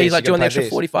am I going to gotta pay pay? this, He's like, you doing the gotta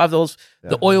extra pay this. $45.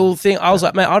 The oil thing. I was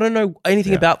like, man, I don't know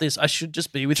anything about this. I should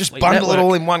just be with Just Fleet bundle it Network.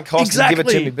 all in one cost and give it to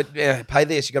Exactly. me. But yeah, pay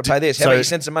this. You got to pay this. How So- about you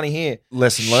send some money here?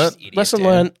 Lesson learnt. Idiot, Lesson Dan.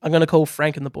 learned. I'm going to call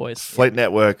Frank and the boys.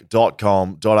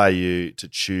 Fleetnetwork.com.au to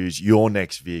choose your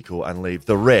next vehicle and leave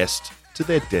the rest to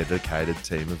their dedicated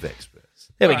team of experts.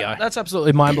 There we Alright, go. That's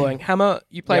absolutely mind blowing. Hammer,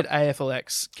 you played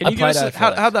AFLX. Can I you give us played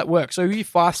how, AFLX. how'd that work? So were you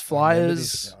fast this.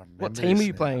 flyers? I remember What this team were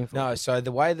you now. playing for? No, so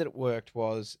the way that it worked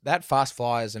was that Fast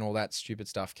Flyers and all that stupid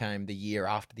stuff came the year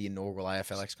after the inaugural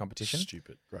AFLX competition.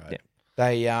 Stupid. Right. Yeah.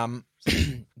 They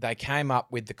they came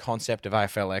up with the concept of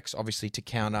AFLX, obviously to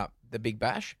count up the Big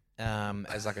Bash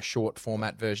as like a short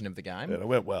format version of the game. Yeah, it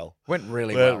went well. Went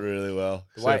really Went well. really well.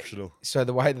 The way- Exceptional. So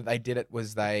the way that they did it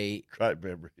was they Great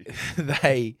memory.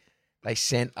 they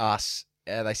sent us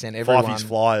they sent everyone. Fifey's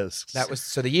Flyers. That was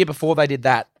so the year before they did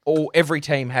that. Every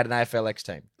team had an AFLX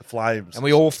team, the Flames. and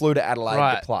we all flew to Adelaide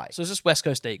right. to play. So it's just West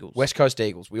Coast Eagles. West Coast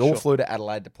Eagles. We all Sure. flew to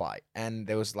Adelaide to play, and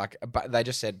there was like, they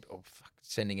just said, "Oh, fuck,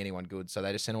 sending anyone good." So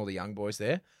they just sent all the young boys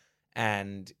there,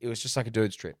 and it was just like a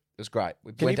dude's trip. It was great.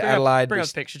 We Can went you to Adelaide, bring up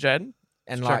a picture, Jaden?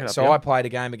 and check like, it up, so yeah. I played a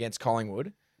game against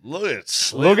Collingwood. Look at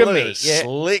slick. Look at me, it, yeah.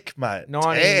 Slick, mate.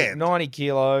 90, Tan. 90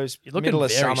 kilos, You're looking middle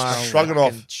of very summer, strong. Shrugging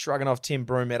fucking off. shrugging off Tim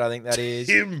Broomhead, I think that is.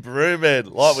 Tim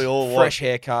Broomhead, like we all want. Fresh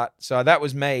haircut. So that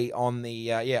was me on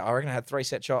the I reckon I had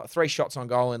three shots on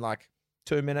goal in like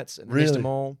 2 minutes and missed Really? them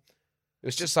all. It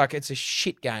was just like, it's a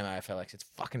shit game, AFLX. It's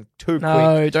fucking too quick.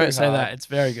 No, too don't say hard. that. It's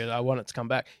very good. I want it to come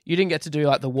back. You didn't get to do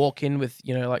like the walk in with,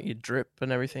 like your drip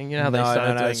and everything. You know how they No, started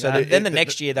no, no. doing So that? then the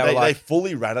next year they were they like,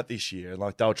 fully ran it this year, and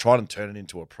like they were trying to turn it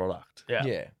into a product.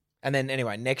 Yeah. And then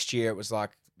anyway, next year it was like,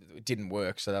 it didn't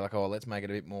work. So they're like, oh, let's make it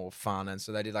a bit more fun. And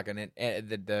so they did like they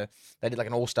did like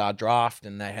an all-star draft,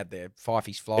 and they had their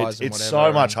Fifey's Flyers and It's whatever.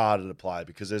 so much and- harder to play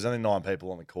because there's only 9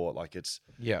 people on the court. Like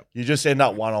Yeah. you just end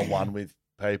up one-on-one with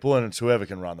people, and it's whoever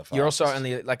can run the fastest. You're also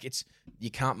only like, you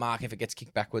can't mark if it gets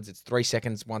kicked backwards. It's 3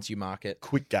 seconds once you mark it.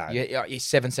 quick game. You're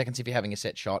 7 seconds if you're having a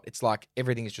set shot. It's like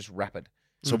everything is just rapid.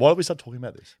 So why did we start talking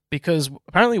about this? Because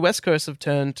apparently West Coast have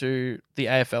turned to the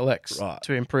AFLX Right.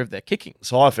 to improve their kicking.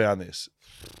 So I found this.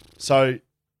 So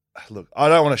look, I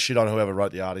don't want to shit on whoever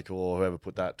wrote the article or whoever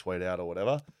put that tweet out or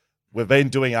whatever. We've been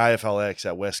doing AFLX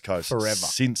at West Coast Forever.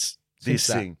 since Since this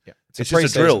that. thing. Yeah. It's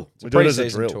just a drill. It's We a do it as a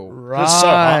pre-season drill. tool. Right. It's so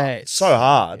hard. So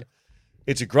hard.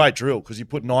 It's a great drill because you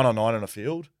put 9 on 9 on a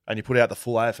field and you put out the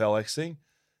full AFLX thing.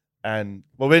 And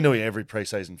we've been doing it every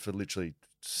preseason for literally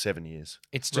 7 years.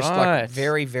 It's just Right. like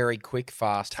very, very quick,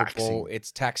 fast Taxing. football.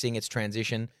 It's taxing. It's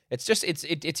transition. It's just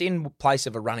it's in place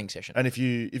of a running session. And if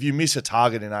you miss a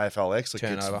target in AFLX, like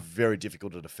Turnover. it's very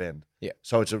difficult to defend. Yeah.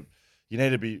 So you need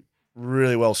to be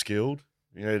really well skilled.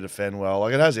 You need to defend well.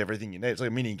 Like it has everything you need. It's like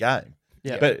a mini game.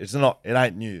 Yeah. But it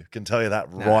ain't new. Can tell you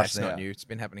that No, right it's now. not new. It's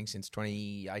been happening since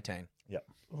 2018.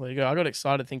 Well, there you go. I got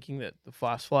excited thinking that the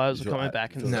Fast Flyers were Feel coming like-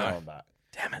 back. And feel like No. going back.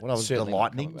 damn it. What was the Certainly not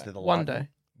Lightning? coming back. One day.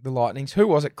 The Lightnings. Who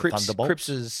was it? Thunderbolts?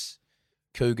 Cripps'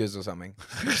 Cougars or something.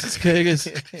 Cougars.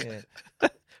 Yeah.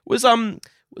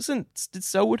 Did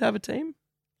Selwood have a team?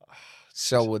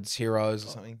 Selwood's Heroes or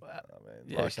something.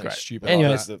 Yeah, Probably something great. stupid.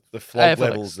 Anyways, the flog AFLX.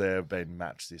 levels there have been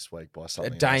matched this week by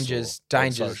something. I saw Dangers,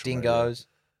 on social media. dingoes.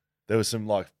 There was some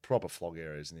like proper flog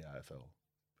areas in the AFL.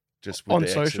 Just with On the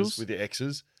socials? X's, with the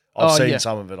X's. I've Oh, seen yeah.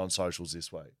 some of it on socials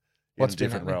this week. What's in a been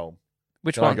different happening? realm.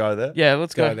 Which Can one? I go there? Yeah,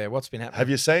 let's Go go. there. What's been happening? Have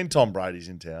you seen Tom Brady's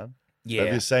in town? Have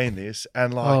Yeah. you seen this?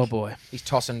 And like, Oh boy. He's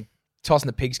tossing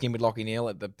the pigskin with Lockie Neal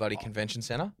at the bloody convention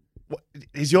centre. what,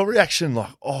 is your reaction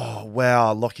like, oh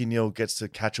wow, Lockie Neal gets to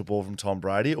catch a ball from Tom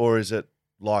Brady, or is it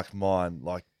like mine?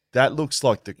 Like that looks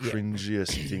like the Yeah.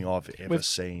 cringiest thing I've ever We've-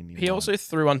 seen. in He my- also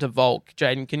threw onto Volk.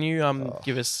 Jaden, can you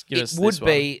give us It this would one?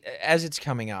 be, as it's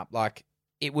coming up, like,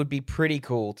 it would be pretty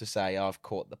cool to say, I've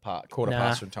caught a Nah.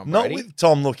 pass from Tom Not Brady. with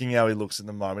Tom looking how he looks in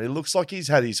the moment. It looks like he's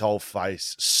had his whole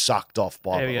face sucked off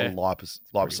by There we a go. liposuction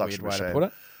Pretty weird way machine. to put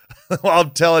it. Well, I'm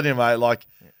telling you, mate. Like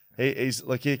he's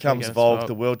like, here comes goes Volk, Volk.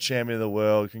 the world champion of the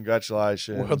world.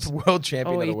 Congratulations! World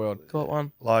champion Oh, of he the world. caught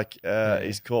one. Like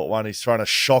he's caught one. He's thrown a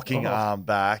shocking Oh. arm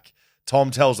back.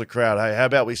 Tom tells the crowd, hey, how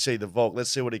about we see the Volk? Let's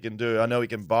see what he can do. I know he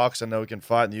can box. I know he can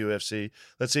fight in the UFC.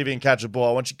 Let's see if he can catch a ball.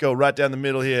 I want you to go right down the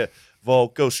middle here,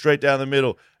 Volk. Go straight down the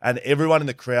middle. And everyone in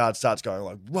the crowd starts going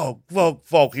like, Volk, Volk,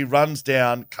 Volk. He runs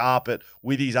down carpet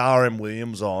with his RM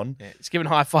Williams on. Yeah, he's giving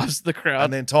high fives to the crowd.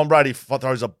 And then Tom Brady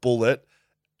throws a bullet,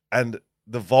 and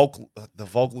the Volk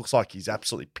looks like he's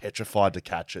absolutely petrified to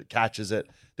catch it. Catches it.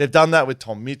 They've done that with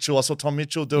Tom Mitchell. I saw Tom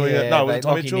Mitchell doing it. No, with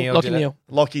Tom Lachie Mitchell. Neal Lachie did it. Neal.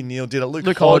 Lachie Neal did it. Luke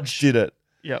Hodge. Hodge did it.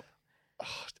 Yep.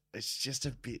 Oh, it's just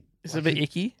a bit. It's a bit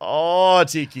icky. Oh,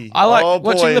 it's icky. I like oh, boy,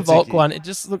 watching the it's Volk icky. one. It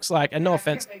just looks like, and no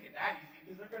offense.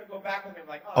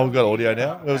 Oh, we've got audio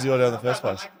now. Where was the audio in the first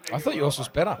place? I thought yours was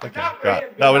better. Okay,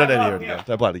 right. No, we don't need to hear it again.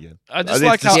 Don't play it again. I just think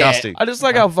like it's how disgusting. I just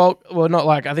like how Volk. Well, not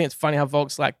like. I think it's funny how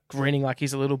Volk's like grinning like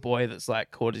he's a little boy that's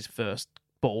like caught his first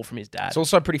ball from his dad. It's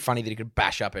also pretty funny that he could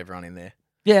bash up everyone in there.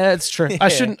 Yeah, that's true. Yeah. I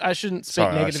shouldn't speak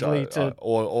Sorry, negatively to.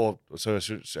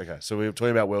 So we were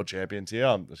talking about world champions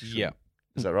here. Yeah.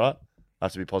 Is that right? I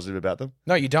have to be positive about them.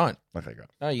 No, you don't. Okay, great.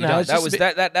 No, you No, don't. it's That just a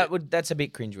was bit- that's a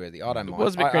bit cringeworthy. I don't mind.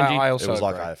 was a bit cringy. I It also was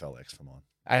like agree. AFLX for mine.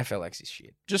 AFLX is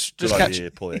shit. Just Good catch,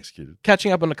 idea, poorly executed.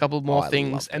 catching up on a couple more I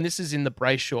things, loved and this is in the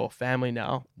Brayshaw family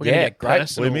now. We're Yeah, gonna get great.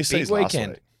 personal. We missed big these last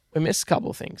weekend. week. We missed a couple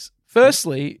of things.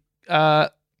 Firstly,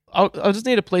 I'll just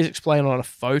need to please explain on a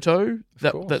photo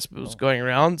that course. was going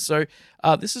around. So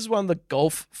this is one of the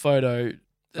golf photo.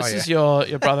 This Oh, yeah. is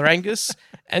your brother Angus,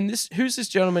 and who's this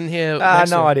gentleman here? No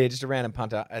next to him? idea. Just a random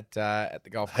punter at the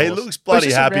golf course. He looks bloody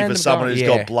just a happy for random someone guy. who's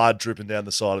Yeah. got blood dripping down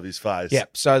the side of his face.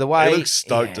 Yep. So the way He looks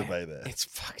stoked to be there. It's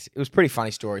fucked. It was a pretty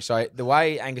funny story. So the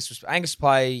way Angus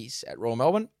plays at Royal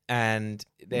Melbourne, and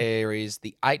there is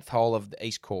the 8th hole of the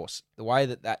East Course. The way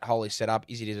that hole is set up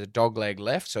is it is a dog leg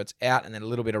left, so it's out and then a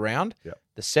little bit around. Yep.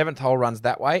 The 7th hole runs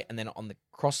that way, and then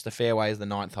across the fairway is the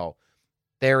 9th hole.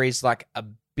 There is like a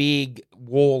big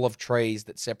wall of trees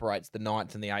that separates the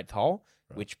 9th and the 8th hole,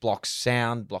 which blocks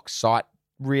sound, blocks sight.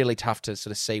 Really tough to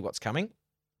sort of see what's coming.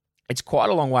 It's quite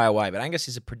a long way away, but Angus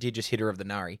is a prodigious hitter of the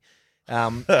Nurry.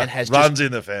 And has runs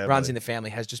in the family.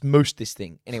 has just mooshed this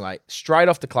thing. Anyway, straight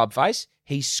off the club face,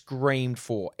 he screamed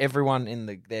 4. Everyone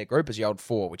in their group has yelled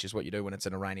 4, which is what you do when it's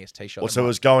an Arrhenius tee shot. Well, so it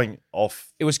was going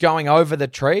off. It was going over the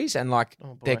trees, and like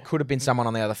Oh, boy. there could have been someone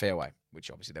on the other fairway,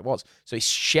 which obviously there was. So he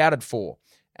shouted 4,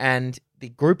 and the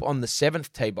group on the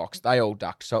 7th tee box, they all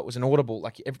ducked. So it was an audible,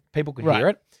 like people could hear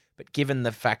Right. it. But given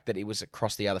the fact that it was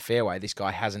across the other fairway, this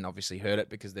guy hasn't obviously heard it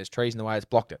because there's trees in the way. It's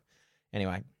blocked it.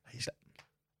 Anyway,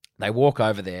 they walk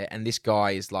over there, and this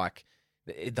guy is like,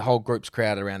 the whole group's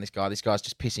crowded around this guy. This guy's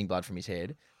just pissing blood from his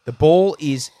head. The ball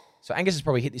is, so Angus has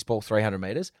probably hit this ball 300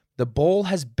 metres. The ball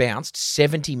has bounced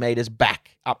 70 metres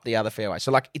back up the other fairway.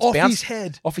 So like it's Off bounced his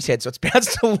head. off his head. So it's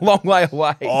bounced a long way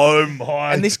away. Oh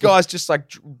my! And this guy's just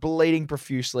like bleeding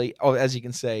profusely, as you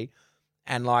can see,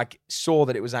 and like saw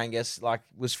that it was Angus, like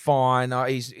was fine. Well,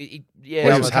 he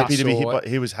I'm was a happy to be saw hit. it.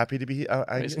 He was happy to be hit.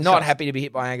 Angus? Not happy to be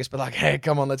hit by Angus, but like, hey,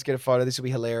 come on, let's get a photo. This will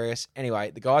be hilarious.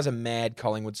 Anyway, the guy's a mad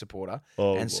Collingwood supporter.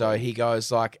 Oh, and so boy. he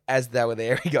goes like, as they were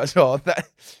there, he goes, oh, that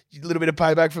a little bit of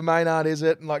payback for Maynard, is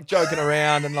it? And like joking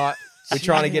around and like, we're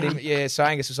trying to get him. Yeah. So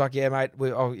Angus was like, yeah, mate,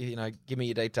 give me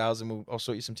your details and I'll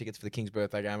sort you some tickets for the King's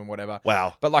birthday game and whatever.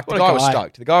 Wow. But like the What a guy was guy.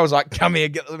 stoked. The guy was like, come here,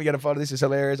 let me get a photo. This is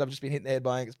hilarious. I've just been hit in the head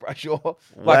by Angus Brayshaw.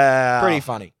 Like, Wow. pretty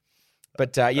funny.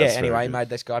 But yeah, very anyway, good. made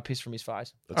this guy piss from his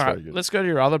face. That's All very right, good. let's go to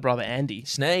your other brother, Andy.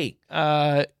 Snee.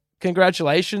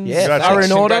 Congratulations. Yeah, Are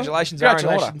in order. Congratulations, are in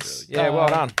order. Congratulations. Yeah, well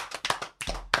done.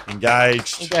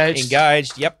 Engaged.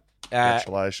 Engaged, yep.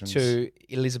 Congratulations. To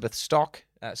Elizabeth Stock,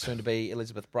 soon to be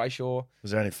Elizabeth Brayshaw.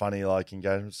 Was there any funny like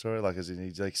engagement story? Like, as in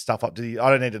he like stuff up? Did he? I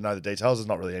don't need to know the details. It's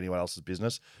not really anyone else's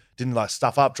business. Didn't like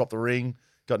stuff up, drop the ring,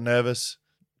 got nervous.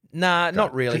 Nah,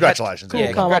 not really. Congratulations, Cool,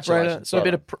 Yeah, calm operator. congratulations. So a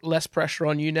bit of less pressure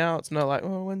on you now. It's not like,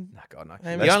 oh, when. No, God, no.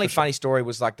 Hey, The less only pressure. funny story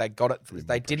was like they got it. Pretty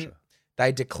They more didn't. pressure.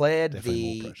 They declared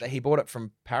Definitely more pressure. he bought it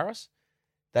from Paris.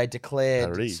 They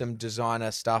declared Paris. some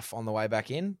designer stuff on the way back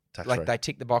in. Tax Like free. they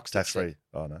ticked the box. that Tax said- free.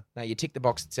 Oh no, No, you tick the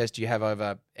box that says, "Do you have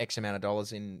over X amount of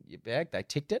dollars in your bag?" They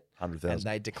ticked it, 100,000. and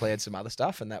they declared some other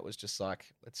stuff, and that was just like,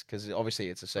 it's because obviously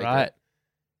it's a secret, Right.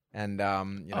 and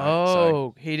so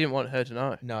Oh, he didn't want her to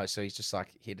know. no, so he's just like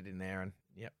hid it in there, and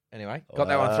yep. Anyway, got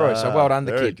that one through. So well done,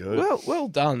 the Very kid. Good. Well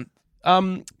done.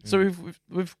 So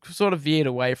we've sort of veered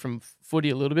away from footy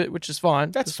a little bit, which is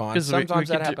fine. That's just fine. 'cause Sometimes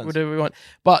that can do happens. whatever we want.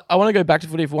 But I want to go back to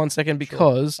footy for 1 second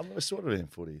because I'm sort of in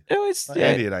footy. it's Like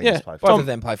Andy and Angus play Both footy. of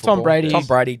them play football. Tom Brady- Tom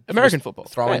Brady, American was football.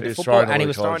 throwing Yeah. to He was football, throwing to and he all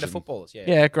was the throwing to coaching. footballers. Yeah,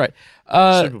 Yeah, great.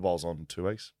 Super Bowl's on 2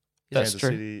 weeks. That's Kansas true.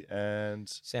 City and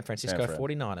San Francisco San Fran.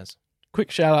 49ers. Quick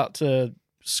shout out to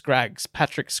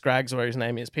Patrick Scraggs, or his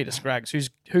name is, Peter Scraggs, who's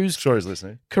Sure, he's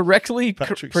listening. correctly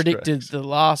Patrick predicted Scraggs. the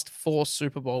last 4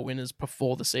 Super Bowl winners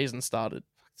before the season started.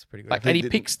 It's pretty good. Like, and he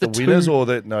picks the winners two, or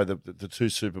the 2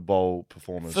 Super Bowl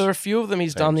performers. for a few of them,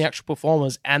 he's done the teams. actual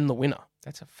performers and the winner.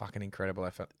 That's a fucking incredible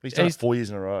effort. He's done he's- it 4 years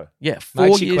in a row. Yeah, 4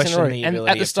 Makes you years in a question row. the And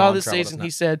ability at the of start of time the travel, season, doesn't he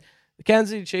it? said the Kansas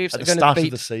City Chiefs At are the going to start of beat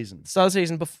the season. start of the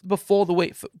season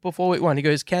before week 1. He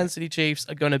goes, Kansas City Chiefs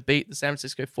are going to beat the San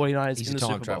Francisco 49ers He's in a the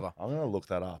time Super Bowl. traveler. I'm going to look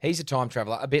that up. He's a time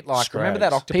traveler. A bit like, remember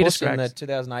that Scraggs. octopus Peter in the Scraggs.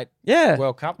 2008 Yeah,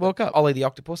 World Cup? World Cup. Ollie the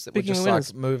octopus that would Picking just the like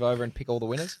winners. move over and pick all the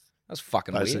winners. That was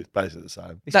fucking weird. Basically the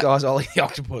same. This That- guy's Ollie the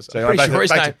octopus. So I'm pretty sure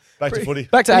his name. back to pretty- footy.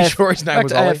 Back to Pretty AF, sure his name back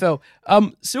was to Ollie.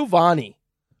 AFL. Silvani,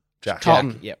 Jack.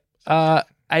 Carlton. Yep.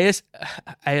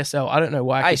 ASL. I don't know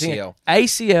why. I keep thinking- ACL.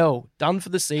 ACL done for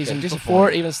the season Yeah, before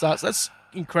it even starts. That's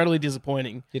incredibly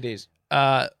disappointing. It is.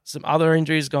 Some other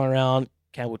injuries going around.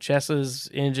 Campbell Chesser's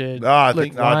injured. No, I Luke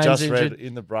think I Ryan's just injured. read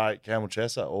in the break, Campbell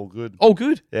Chesser, all good. Oh,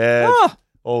 good. Yeah, Ah,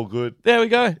 all good. there we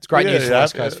go. It's great Yeah, news for yeah,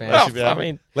 West Coast yeah. fans. Well, should be I happy.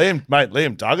 mean,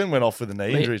 Liam Duggan went off with a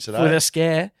knee injury today, with a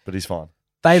scare. but he's fine.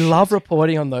 They love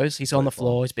reporting on those. He's on the Fine.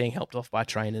 floor. He's being helped off by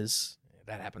trainers.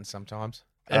 That happens sometimes.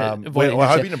 Avoiding We're injuries.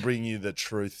 hoping to bring you the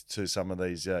truth to some of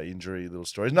these injury little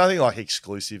stories. Nothing like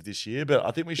exclusive this year, but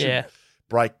I think we should Yeah.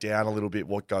 break down a little bit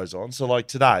what goes on. So, like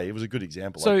today, it was a good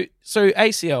example. So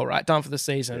ACL, right, done for the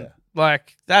season. Yeah.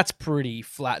 Like, that's pretty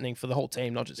flattening for the whole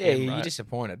team, not just Yeah, him, you're right?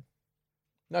 disappointed.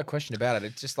 No question about it.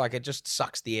 It's just like it just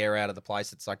sucks the air out of the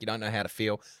place. It's like you don't know how to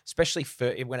feel, especially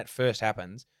when it first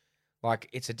happens. Like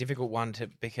it's a difficult one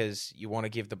because you want to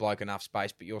give the bloke enough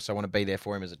space, but you also want to be there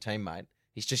for him as a teammate.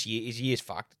 He's just his year's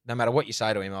fucked. No matter what you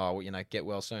say to him, get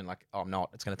well soon. Like, oh, I'm not.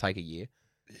 It's going to take a year.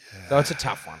 So it's a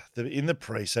tough one. In the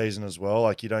preseason as well,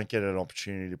 like you don't get an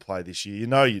opportunity to play this year. You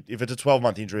know, if it's a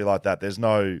 12-month injury like that, there's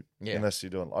no unless you're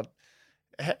doing.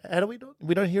 How do we do?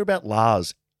 We don't hear about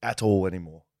Lars at all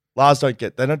anymore. Lars they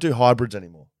don't do hybrids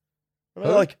anymore.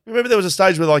 Remember there was a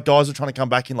stage where like guys were trying to come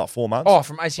back in like 4 months. Oh,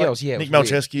 from ACLs, yeah. it Nick was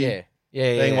weird. Malcheski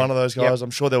Yeah, being one of those guys. Yep.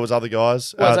 I'm sure there was other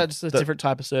guys. Or is that just a the- different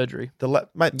type of surgery?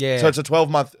 Mate, Yeah. So it's a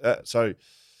 12-month. So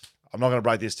I'm not going to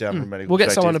break this down from a medical We'll get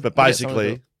perspective, someone to- but we'll get someone to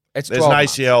basically do It's there's 12 an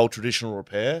months. ACL traditional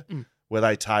repair Mm. where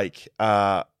they take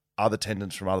other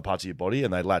tendons from other parts of your body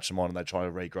and they latch them on and they try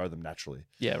to regrow them naturally.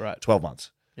 Yeah, right. 12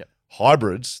 months. Yep.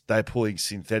 Hybrids, they're pulling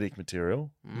synthetic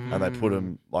material and they put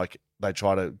Mm. them they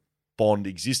try to bond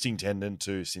existing tendon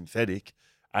to synthetic.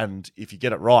 And if you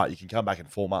get it right, you can come back in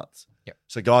 4 months. Yep.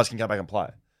 So guys can come back and play.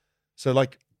 So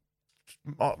not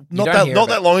don't hear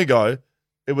that long ago,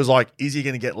 it was like, is he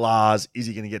going to get Lars? Is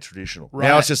he going to get traditional? Now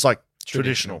Right. it's just like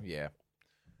traditional. Yeah.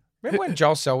 Remember when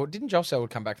Joel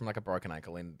Selwood come back from like a broken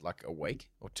ankle in like a week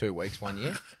or 2 weeks one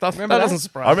year? That Remember that? doesn't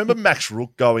surprise I remember Max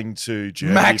Rook going to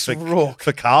Germany Max for, Rook.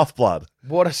 for calf blood.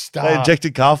 What a They star.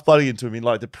 injected calf blood into him in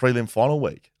like the prelim final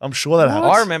week. I'm sure that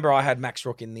happened. I remember I had Max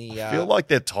Rook in the. I feel like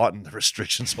they've tightened the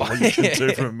restrictions on what you can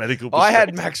do from a medical perspective. I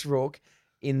had Max Rook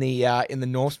in the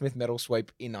Norm Smith medal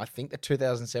sweep in I think the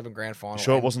 2007 grand final.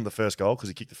 Sure, it And- wasn't the first goal because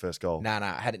he kicked the first goal. No,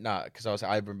 I had it. No, because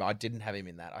I remember I didn't have him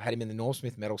in that. I had him in the Norm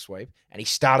Smith medal sweep, and he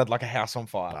started like a house on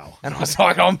fire. Wow. And I was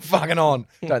like, I'm fucking on.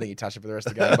 Don't think he touched it for the rest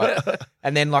of the game. But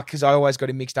and then like because I always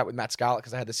got him mixed up with Matt Scarlett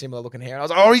because I had the similar looking hair. And I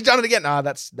was like, oh, he's done it again. No,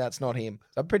 that's not him.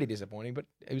 So pretty disappointing, but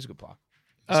he was a good player.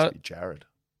 Used to be Jared.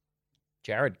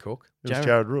 Jared Cook. It was Jared.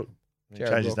 Jared Rook. He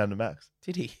Jared changed his Rook. name to Max.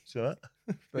 Did he? See that?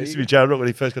 There It used you to be go. Jared Rook when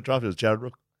he first got drafted. It was Jared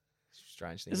Rook.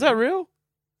 Strange thing. Is that real?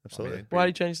 Absolutely. mean, Why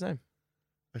did he change his name?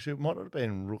 Actually, it might not have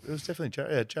been Rook. It was definitely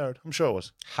Jared. Yeah, Jared. I'm sure it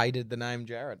was. Hated the name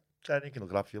Jared. Jared, you can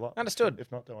look it up if you like. Understood.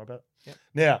 If not, don't worry about it.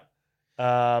 Yep.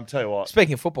 Now, tell you what.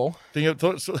 Speaking of football,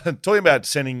 Talking about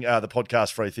sending the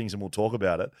podcast free things and we'll talk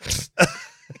about it.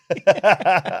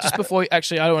 Just before,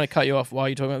 actually, I don't want to cut you off while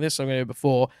you're talking about this. So I'm going to go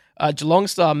before. Geelong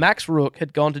star Max Rook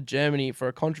had gone to Germany for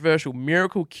a controversial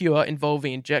miracle cure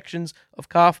involving injections of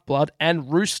calf blood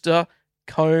and rooster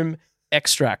comb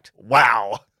extract.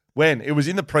 Wow. When? It was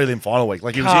in the prelim final week.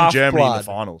 Like, he was in Calf Germany in blood. the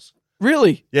finals.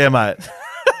 Really? Yeah, mate.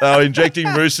 They were injecting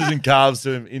roosters and calves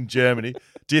to him in Germany.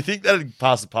 Do you think that'd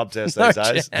pass the pub test No these days?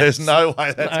 chance. There's no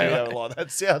way that's No going to way. have a line.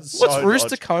 That sounds What's so rooster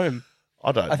dodgy. comb?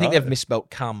 I don't know. I think they've misspelt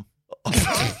cum.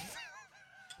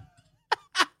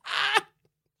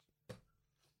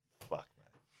 Fuck,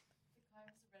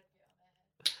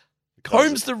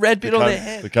 Comb's the red bit on their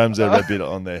head. The comb's the red bit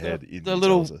on their head. The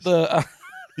little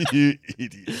You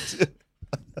idiot.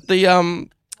 the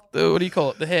what do you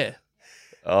call it? The hair.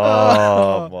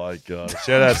 Oh my god!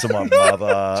 Shout out to my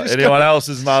mother. Anyone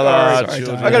else's mother? Sorry,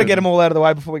 children. I got to get them all out of the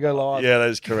way before we go live. Yeah, that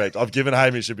is correct. I've given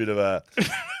Hamish a bit of a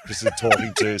just a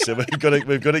talking to, so we've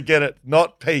got to get it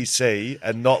not PC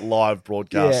and not live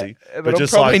broadcasting, Yeah, but it'll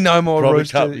just probably like no more probably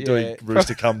Rooster, doing yeah.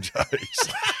 Rooster cum jokes.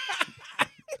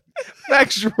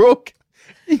 Max Rook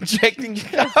injecting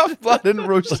calf blood and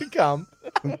rooster cum.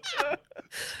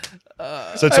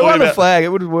 So They won talking the about flag. It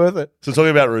would be worth it. talking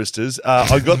about roosters,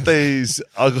 I got these.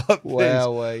 I got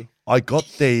Wow, I got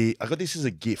this as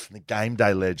a gift from the Game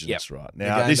Day Legends. Yep. Right The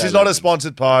now, Game this Day is not Legends. a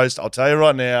sponsored post. I'll tell you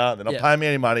right now. They're not Yeah. paying me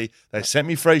any money. They sent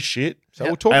me free shit, So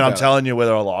we'll talk and about I'm telling you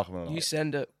whether I like them or not. You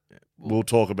send it. We'll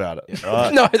talk about it. all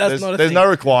right? No, that's there's, not a There's thing. no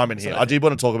requirement here. That's not a I did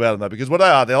want to talk about them though because what they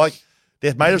are,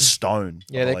 they're made of stone.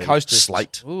 Yeah, I they're believe. coasters.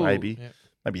 slate, Ooh, maybe, yeah.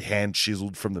 maybe hand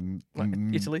chiseled from the Like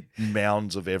Italy?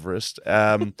 mounds of Everest.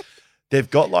 They've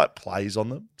got like plays on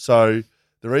them. So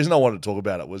the reason I wanted to talk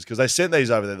about it was because they sent these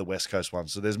over there, the West Coast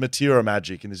ones. So there's Matira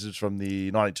Magic, and this is from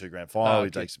the 92 grand final. Oh, He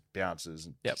okay. takes bounces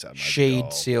and Yep. kicks out a magic Sheed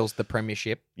goal. seals the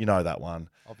premiership, You know that one.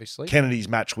 obviously. Kennedy's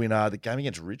match winner, the game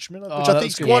against Richmond, which Oh, I that think was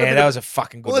is good. quite a Yeah, bit that of- was a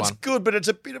fucking good well, it's one. good, but it's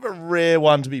a bit of a rare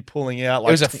one to be pulling out. Like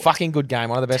It was a fucking good game.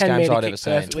 One of the best 10 games metre I'd kick ever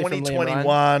seen. perfectly. from Liam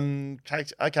 2021.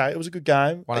 Okay, it was a good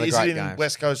game. One of the Is great it in games.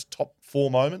 West Coast top 4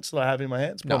 moments that I have in my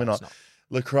hands? No, Probably it's not. not.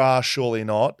 Lacroix, surely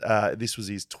not. This was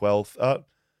his 12th.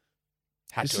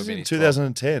 Had This to have is been in his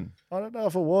 2010. I don't know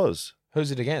if it was. 12.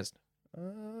 Who's it against?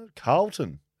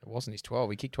 Carlton. It wasn't his 12.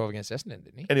 He kicked 12 against Essendon,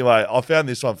 didn't he? Anyway, I found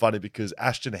this one funny because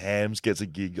Ashton Hams gets a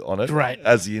gig on it Great.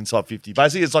 as the inside 50.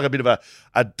 Basically, it's like a bit of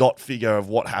a dot figure of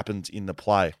what happens in the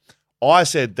play. I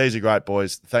said, these are great,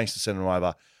 boys. Thanks for sending them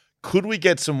over. Could we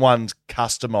get some ones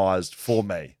customized for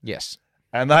me? Yes.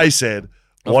 And they said,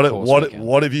 Of what course we can.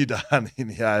 what have you done in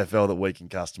the AFL that we can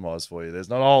customise for you? There's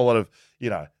not a whole lot of,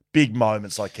 big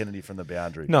moments like Kennedy from the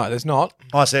boundary. No, there's not.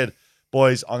 I said,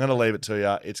 boys, I'm going to leave it to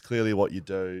you. It's clearly what you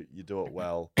do. You do it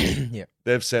well. Yeah.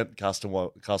 They've sent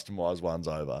customised ones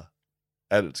over,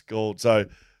 and it's called. So,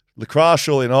 Lacroix,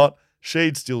 surely not.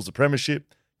 Sheed steals the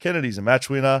premiership. Kennedy's a match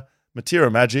winner. Matira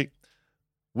Magic.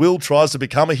 Will tries to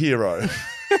become a hero.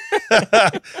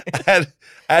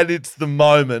 and it's the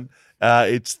moment.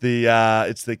 It's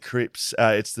the Cripps.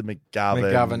 It's the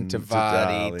McGovern to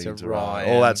Vardy Darling, to Ryan.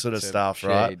 all that sort of to stuff, Sheed,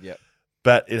 right? Yep.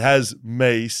 But it has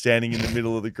me standing in the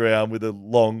middle of the ground with a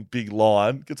long, big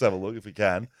line. Let's have a look if we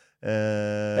can.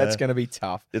 That's going to be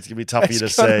tough. It's going to be tough for you to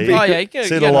That's gonna see. be- Oh, yeah. You get,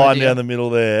 See you the get an line idea. down the middle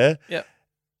there. Yep.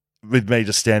 With me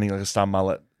just standing like a stun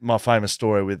mullet. My famous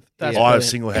story with That's I brilliant.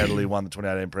 single-handedly won the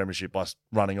 2018 premiership by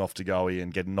running off to Goey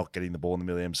and not getting the ball in the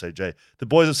middle of the MCG. The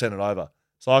boys have sent it over.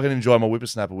 So I can enjoy my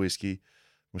whippersnapper whiskey,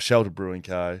 my Shelter Brewing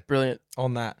Co. Brilliant.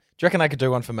 On that. Do you reckon they could do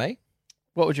one for me?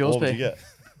 What would yours What would be? you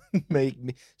get?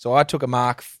 me. So I took a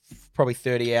mark, probably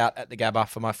 30 out at the Gabba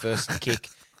for my first kick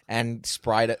and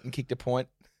sprayed it and kicked a point.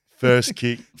 First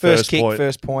kick, First kick, point.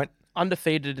 first point.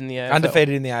 Undefeated in the AFL.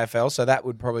 Undefeated in the AFL, so that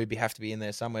would probably have to be in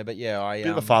there somewhere. But yeah, I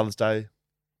Bit of a Father's Day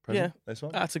present. Yeah. This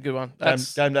one. That's a good one.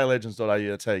 That's GameDayLegends.au.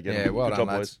 That's how you get Yeah, them. well Good done, job,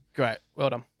 lads. boys. great. Well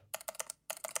done.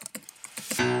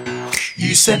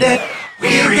 You said it, we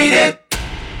read it.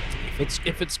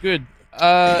 If it's good.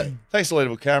 Thanks to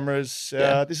Leadable Cameras.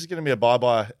 Yeah. This is going to be a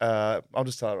bye-bye. I'll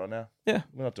just tell it right now. Yeah.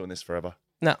 We're not doing this forever.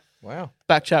 Wow.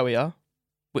 Back chat we are.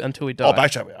 Until we die. Oh,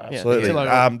 back chat we are. Yeah, Absolutely. until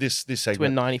I- This It's when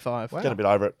segment. 95. Wow. Get a bit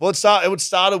over it. Well, it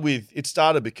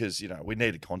started because, we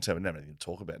needed content. We didn't have anything to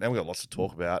talk about. Now we've got lots to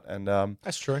talk about. And,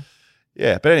 That's true.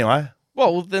 yeah. But anyway.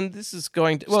 Well, then this is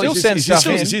going to... Well, Still is send this, stuff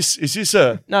in. Is this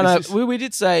a... No, is no. this- We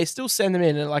did say still send them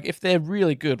in. And like if they're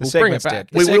really good, The we'll bring it segment's back. dead.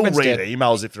 we The will segment's read dead.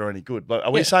 emails if they're any good. But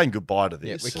are we Yeah. saying goodbye to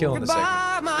Yeah, this? we're killing the segment.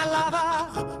 Goodbye, my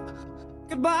lover.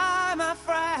 Goodbye, my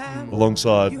friend.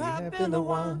 Alongside You have been the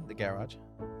one. The garage.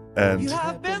 and You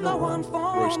have been the one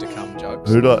for Rooster me. cum jokes.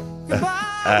 who do Goodbye,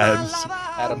 my and lover.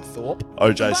 Adam Thorpe.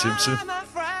 OJ Simpson. Goodbye, my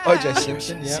friend. O.J.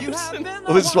 Simpson, yeah. You have been the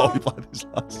Well, this is what we one. played this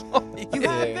last.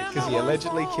 Yeah, because he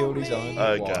allegedly killed his own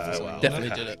Okay, wife. or something. well. Definitely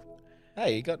did it.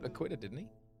 Hey, he got acquitted, didn't he?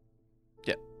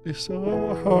 It's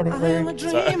so hard to I am a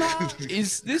dreamer.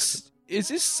 Is this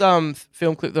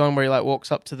film clip the one where he like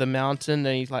walks up to the mountain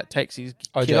and he like takes his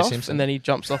O.J. kid off Simpson. and then he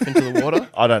jumps off into the water?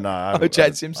 I don't know. I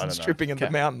O.J. Simpson don't know. stripping in the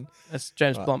Okay. mountain. That's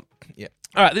James Right. Plump. Yeah.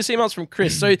 All right, this email's from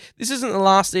Chris. So this isn't the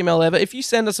last email ever. If you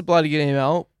send us a bloody good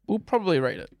email, we'll probably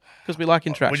read it because we like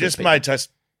interaction. We just with people. may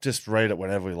just read it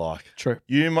whenever we like. True.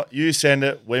 You send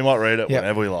it, we might read it Yep.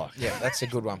 whenever we like. Yeah, that's a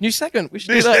good one. New segment. We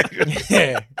should New do that. segment.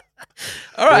 Yeah.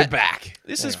 All right. We're back.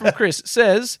 This is from Chris. It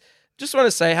says, just want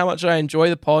to say how much I enjoy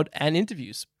the pod and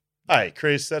interviews. Hey,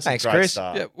 Chris, that's Thanks, a great Chris.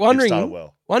 start. Yeah, You've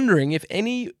started wondering well. if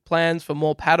any plans for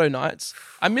more Paddo nights.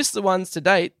 I missed the ones to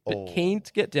date, but Oh. keen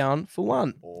to get down for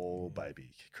one. Oh,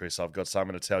 baby. Chris, I've got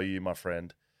something to tell you, my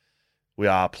friend. We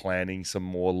are planning some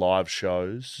more live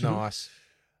shows. Nice.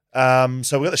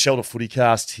 So we've got the Shelter Footy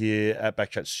Cast here at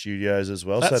Backchat Studios as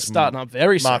well. That's so that's starting up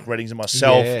very soon. Mark Reddings and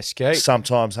myself. Yeah, Skeet.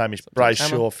 Sometimes Hamish Sometimes Brayshaw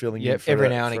Hammer. filling in Yep, for every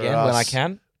it- now and for again when I us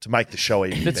can. to make the show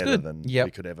even That's better good. than Yep.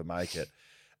 we could ever make it.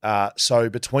 So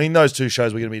between those two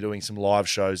shows, we're going to be doing some live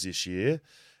shows this year.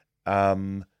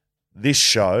 This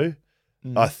show,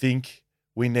 I think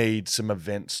we need some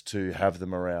events to have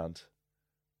them around.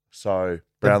 So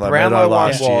The Brownlow Brownlow Meadow one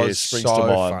last year was springs so to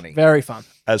mind funny. Very fun.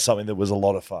 as something that was a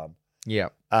lot of fun. Yeah.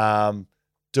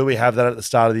 Do we have that at the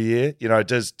start of the year? You know,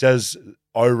 does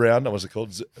O round, or what's it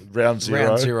called? Round zero.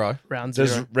 Round zero. Round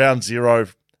Does zero. round zero,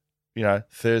 you know,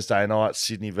 Thursday night,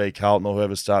 Sydney v Carlton or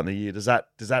whoever's starting the year, does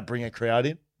that bring a crowd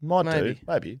in? Might do,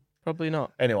 maybe. Probably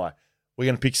not. Anyway, we're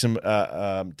going to pick some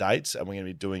dates and we're going to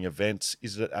be doing events.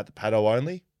 Is it at the Paddo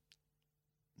only?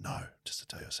 No, just to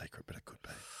tell you a secret, but it could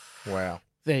be. Wow.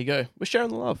 There you go. We're sharing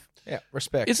the love. Yeah,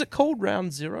 respect. Is it called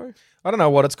Round Zero? I don't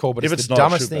know what it's called, but If it's it's the not, it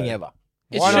dumbest should thing be. ever.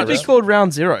 It Why should not? be called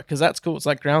Round Zero because that's cool. It's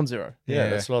like Ground Zero. Yeah, Yeah.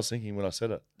 that's what I was thinking when I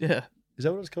said it. Yeah. Is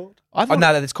that what it's called? I Oh, thought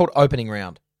no, it's called opening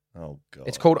round. Oh, God.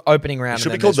 It's called opening It round. should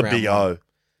be and called the then there's round one. BO.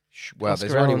 Well, Oscar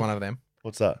there's already Allen. one of them.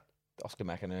 What's that? Oscar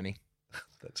McInerney.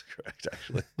 That's correct,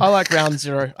 actually. I like Round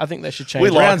Zero. I think they should change We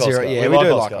it. like Round Oscar. zero. Yeah, We we, like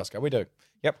do Oscar. like Oscar. We do.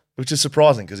 Yep. Which is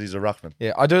surprising because he's a ruckman.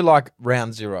 Yeah, I do like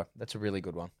round zero. That's a really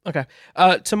good one. Okay.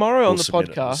 Tomorrow on We'll the submit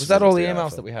it. podcast. Was Was that all the the emails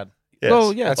alpha. that we had? Yes.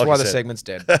 Well, yeah, That's Like why I the said. segment's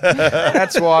dead.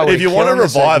 That's why we're If you want to killing the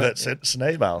revive segment. it, send us an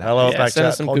email. Hello, Yeah, send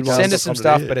us some good ones. Send us some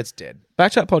stuff, but it's dead.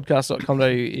 Backchatpodcast.com.au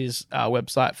is our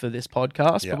website for this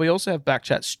podcast, Yeah. but we also have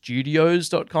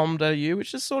backchatstudios.com.au,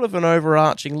 which is sort of an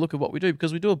overarching look at what we do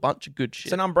because we do a bunch of good shit.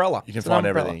 It's an umbrella. You can It's an find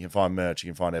umbrella. everything. You can find merch. You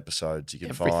can find episodes. You can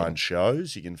Everything. find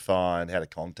shows. You can find how to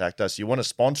contact us. You want to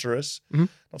sponsor us? Mhm.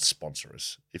 Not sponsor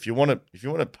us. If you want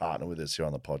to partner with us here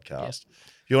on the podcast,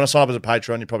 if you want to sign up as a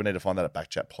Patreon, you probably need to find that at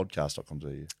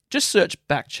backchatpodcast.com.au. Just search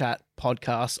Backchat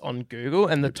Podcast on Google,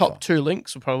 and the Good top find. two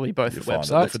links are probably both You the find it.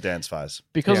 Look websites for Dan's face.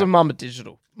 because Yeah. of Mama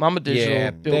Digital. Mama Digital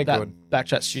Yeah, built they're that good.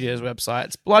 Backchat Studios website.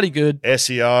 It's bloody good.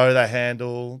 SEO, they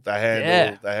handle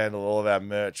all of our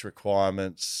merch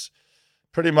requirements.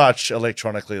 Pretty much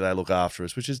electronically, they look after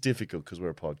us, which is difficult because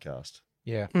we're a podcast.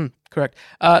 Yeah. Correct.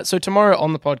 So tomorrow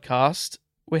on the podcast,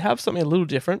 we have something a little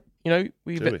different. You know,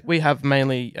 Do we have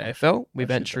mainly AFL. We Actually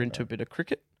venture don't into know. a bit of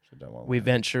cricket. So don't worry. We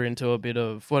venture into a bit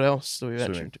of what else do we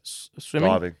venture Swimming. into? Swimming.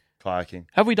 diving, kayaking,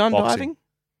 Have we done Boxing.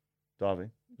 diving?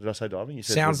 diving. Did I say diving? You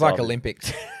said Sounds diving. like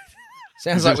Olympics.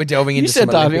 Sounds like we're delving You into said some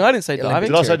diving. Olympic- I didn't say Olympic diving.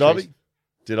 Did I say territories. diving?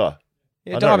 Did I?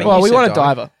 Yeah, I don't diving. Well, You we said want a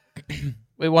diving. diver.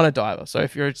 We want a diver. So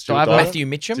if you're a Stuart diver, diver? Matthew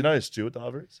Do Mitchum. you know who Stuart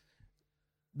Diver is?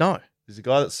 no. He's a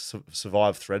guy that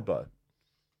survived Thredbo.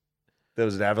 There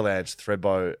was an avalanche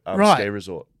Thredbo Right. ski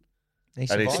resort, He and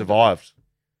he survived. survived.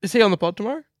 Is he on the pod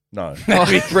tomorrow? No,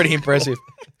 That'd be pretty impressive.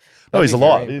 no, he's That'd be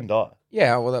alive. very- He didn't die.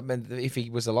 Yeah, well, that meant that if he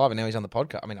was alive and now he's on the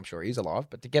podcast, I mean, I'm sure he's alive,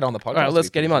 but to get on the podcast, All right, would let's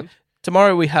be get him pretty on.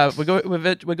 Tomorrow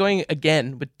we're going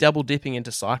again with double dipping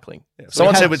into cycling.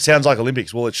 Someone we said have- it sounds like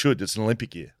Olympics. Well, it should. It's an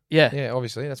Olympic year. Yeah. huge. Yeah,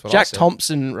 obviously, that's what I Jack said.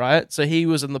 Thompson, right? So he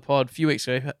was in the pod a few weeks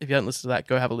ago. If you haven't listened to that,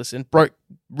 go have a listen. Broke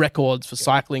records for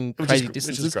cycling crazy Which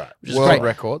distances, is great. which is World great.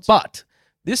 records. But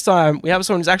this time we have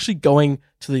someone who's actually going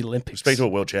to the Olympics. Speak to a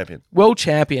world champion. World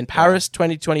champion, Paris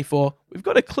 2024. We've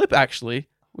got a clip actually.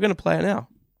 We're going to play it now.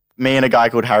 Me and a guy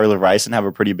called Harry Larayson have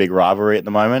a pretty big rivalry at the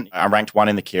moment. I'm ranked 1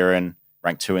 in the Kieran,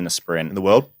 ranked 2 in the sprint. In the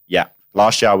world? Yeah.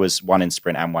 Last year I was 1 in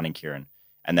sprint and 1 in Kieran.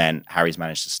 And then Harry's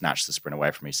managed to snatch the sprint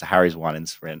away from me. So Harry's 1 in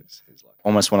sprint.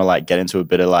 Almost want to get into a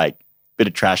bit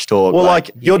of trash talk. Well,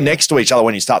 you're next to each other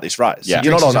when you start this race. Yeah.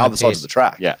 You're not Drinks on his the own other sides piss. of the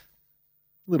track. Yeah.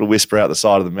 Little whisper out the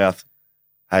side of the mouth.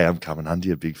 Hey, I'm coming under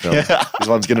you, big fella. This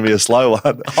one's going to be a slow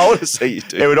one. I want to see you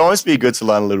do. it would almost be good to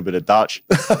learn a little bit of Dutch.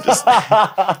 Just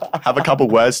have a couple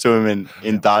words to him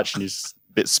in Dutch and he's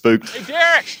a bit spooked. Hey,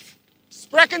 Derek!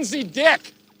 Sprechen Sie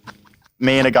dick!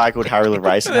 Me and a guy called Harry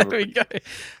Larayson There have a we go.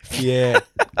 Yeah.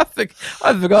 I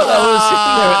forgot that was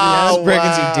sitting there at the end.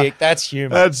 Pregnancy dick. That's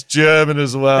human. That's German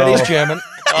as well. That is German.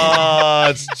 Oh,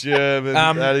 it's German.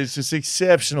 Um, that is just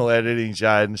exceptional editing,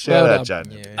 Jaden. Shout Well out, done.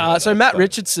 Jaden. So Matt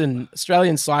Richardson,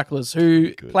 Australian cyclist,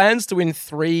 who plans to win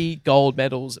 3 gold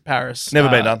medals at Paris. Never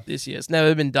been done. This year. It's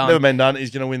never been done. Never been done. He's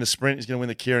going to win the sprint. He's going to win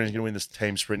the Kieran. He's going to win the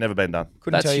team sprint. Never been done.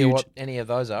 Couldn't That's tell you huge. what any of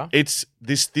those are. It's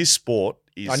this sport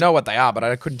is I know what they are, but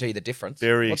I couldn't tell you the difference.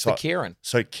 Very What's the exciting. Kieran?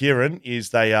 So Kieran is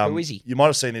they Who is he? You might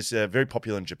have seen this. Very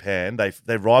popular in Japan.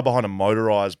 They ride behind a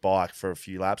motorized bike for a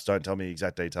few laps. Don't tell me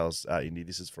exact details, Indy.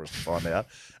 This is for us to find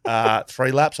out.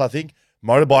 3 laps, I think.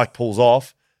 Motorbike pulls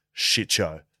off. Shit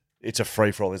show. It's a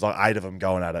free for all. There's like 8 of them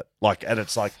going at it. And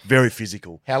it's like very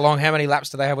physical. How many laps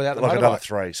do they have without the Like motorbike? another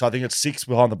 3. So I think it's 6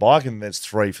 behind the bike and there's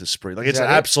 3 for the sprint. Like it's that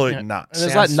an it? absolute Yeah. nuts. And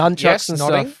there's like Sounds- nunchucks yes, and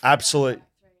nodding. stuff. Absolute.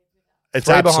 It's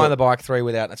 3 absolute. behind the bike, 3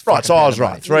 without. That's Right, fucking so I was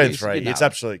pandemonium. right. 3 and You 3. know It's it.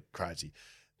 absolutely crazy.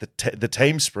 The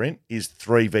team sprint is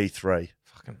 3v3,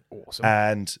 Fucking awesome.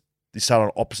 and you start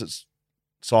on opposite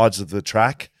sides of the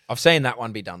track, I've seen that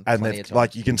one be done and plenty then of times.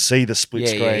 like you can see the split Yeah,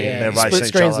 screen. yeah, And yeah. they're Split racing each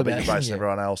screen's other, the but you're best. racing Yeah.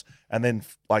 everyone else. And then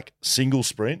like single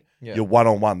sprint, Yeah. you're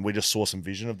 1-on-1. We just saw some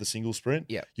vision of the single sprint.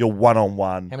 Yeah. You're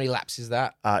 1-on-1. How many laps is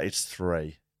that? It's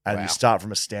 3. And Wow. you start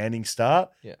from a standing start.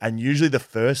 Yeah. And usually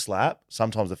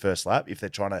sometimes the first lap, if they're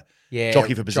trying to Yeah,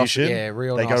 jockey for position,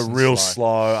 real they nice go and real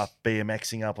slow. slow,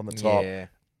 BMXing up on the top. Yeah.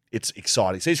 It's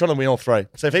exciting. So he's trying to win all 3.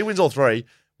 So if he wins all 3,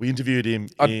 we interviewed him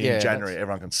in yeah, January.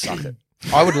 Everyone can suck it.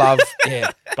 I would love.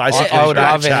 Yeah, Basically, I would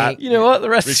back love chat. any- You know what? The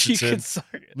rest Richardson. you could suck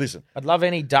it. Listen, I'd love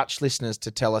any Dutch listeners to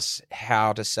tell us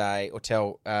how to say or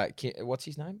tell. What's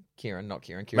his name? Kieran, not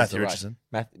Kieran. Kieran's Matthew the right- Richardson.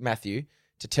 Matthew,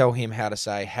 to tell him how to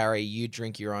say, Harry, you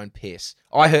drink your own piss.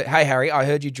 Hey Harry, I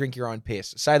heard you drink your own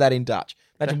piss. Say that in Dutch.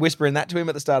 Imagine whispering that to him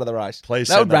at the start of the race. Please.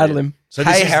 That would send rattle in. him. So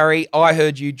this Hey is- Harry, I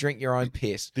heard you drink your own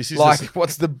piss. This is like the-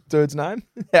 what's the dude's name?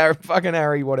 Fucking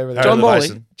Harry, whatever. Harry John the Morley.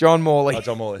 Basin. John Morley. Oh,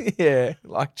 John Morley. Yeah,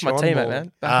 like John My teammate, Morley.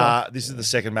 man. Back on. This is the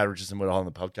second Matt Richardson we're on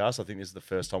the podcast. I think this is the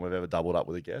first time we've ever doubled up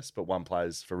with a guest, but one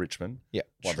plays for Richmond, Yeah,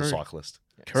 one's True. a cyclist.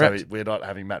 Correct. So we're not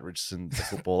having Matt Richardson, the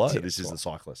footballer. Yeah, this is cool. the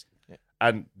cyclist. Yeah.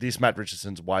 And this Matt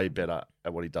Richardson's way better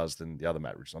at what he does than the other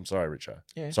Matt Richardson. I'm sorry, Richo.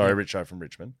 Yeah. Sorry, Richo from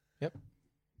Richmond. Yep.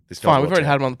 This guy's Fine, we've already watching.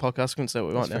 had him on the podcast. We can say what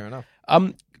we That's want fair now.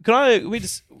 enough. We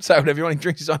just Say whatever you want. He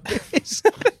drinks his own piss.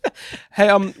 hey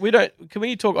can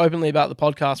we talk openly about the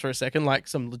podcast for a second, like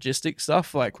some logistic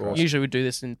stuff? Like course. usually we do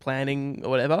this in planning or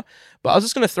whatever, but I was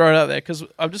just going to throw it out there because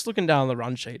I'm just looking down the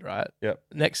run sheet. Right. Yep.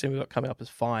 Next thing we've got coming up is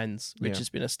fines, which Yeah. has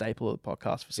been a staple of the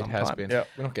podcast for It some has time. been. Yep.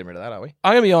 We're not getting rid of that, are we?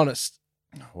 I'm going to be honest.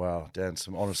 Wow, Dan,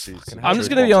 some honesty. some I'm just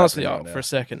truth going to be bombs honest with you happening right for a now.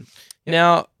 second.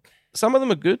 Now, some of them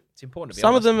are good. It's important to be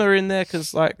Some honest. of them are in there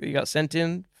because like you got sent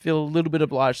in. Feel a little bit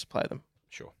obliged to play them.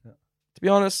 Sure. To be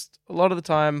honest, a lot of the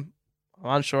time,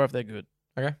 I'm unsure if they're good.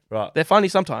 Right. They're funny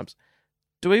sometimes.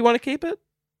 Do we want to keep it?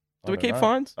 I Do we don't keep know.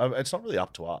 fines? It's not really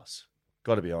up to us.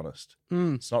 Got to be honest.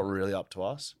 Mm. It's not really up to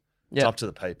us. It's Yeah. up to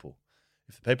the people.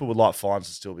 If the people would like fines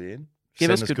to still be in, Give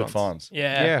send us us good good ones. fines.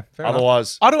 Yeah. fair enough.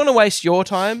 Otherwise, I don't want to waste your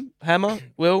time, Hammer,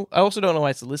 Will. I also don't want to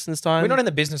waste the listeners' time. We're not in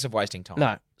the business of wasting time.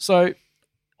 No. So,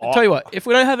 I'll tell you what. If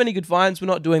we don't have any good fines, we're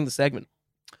not doing the segment.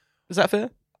 Is that fair?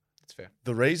 That's fair.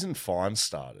 the reason fines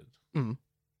started Mm.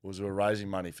 was we were raising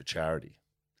money for charity.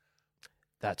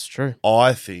 That's true.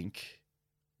 I think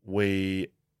we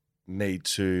need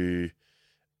to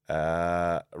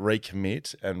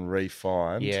recommit and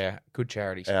refine Yeah, good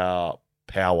charities. our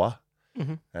power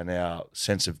Mhm. and our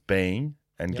sense of being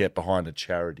and Yep. get behind a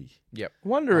charity. Yep.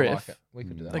 Wonder I if like it. We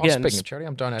could do that. Again, Speaking of charity,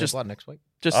 I'm donating just- blood next week.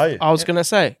 just Are you? I was going to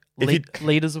say If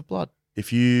leaders of blood.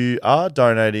 If you are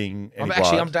donating any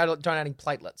I'm blood, donating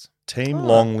platelets. Team Oh.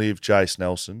 Long Live Jace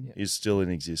Nelson Yep. is still in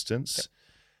existence.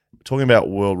 Talking about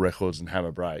world records and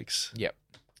hammer breaks. Yep.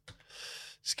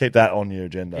 Just keep that on your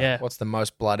agenda. Yeah. What's the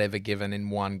most blood ever given in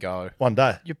one go? One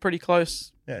day. You're pretty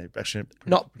close. Yeah, you're actually pretty-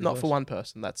 Not pretty not for close. one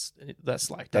person. That's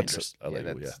like That's dangerous.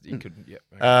 illegal, yeah. You could.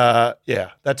 Yeah.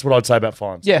 Yeah, that's what I'd say about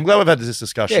fines. Yeah. I'm glad we've had this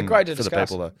discussion Yeah, great to for discuss.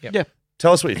 the people, though. Yep. Yeah.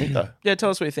 Tell us what you think, though. Yeah,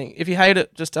 tell us what you think. If you hate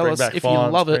it, just tell Bring us. back If fines,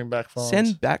 you love it, bring back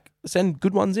fines. send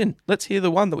good ones in. Let's hear the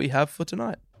one that we have for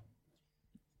tonight.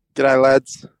 G'day,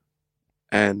 lads.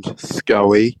 And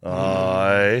Scully.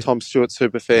 Aye. Tom Stewart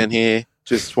superfan here.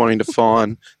 Just wanting to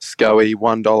fine Scully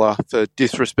 $1 for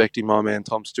disrespecting my man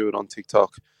Tom Stewart on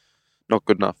TikTok. Not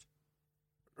good enough.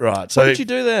 Right. So, What did you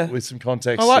do there? with some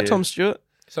context I like here, Tom Stewart.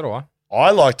 So do I.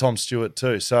 I like Tom Stewart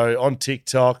too. So on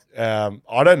TikTok,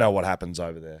 I don't know what happens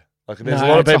over there. Like, there's No, a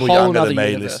lot of it's a people whole younger than nother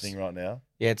me universe. listening right now.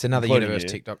 Yeah, it's another Including universe you.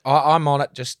 TikTok. I'm on it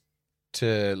just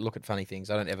to look at funny things.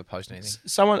 I don't ever post anything.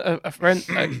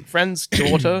 A friend's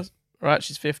daughter, right?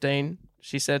 She's 15.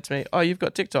 She said to me, "Oh, you've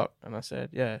got TikTok," and I said,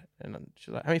 "Yeah." And then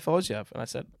she's like, "How many followers do you have?" And I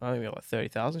said, "I think we got like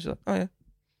 30,000." She's like, "Oh yeah."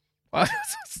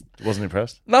 Wasn't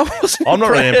impressed. No, I wasn't I'm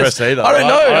not really impressed either. I don't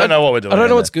know. I don't know what we're doing. I don't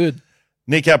know in what's good.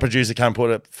 Nick, our producer, came and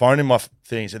put a phone in my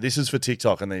thing. He said, "This is for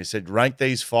TikTok," and then he said, "Rank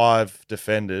these 5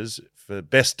 defenders for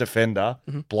best defender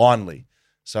Mm-hmm. blindly."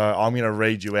 So I'm going to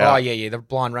read you Oh, out. yeah, the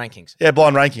blind rankings. Yeah,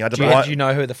 blind ranking. I had to Do blind. you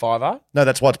know who the 5 are? No,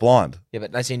 that's why it's blind. Yeah,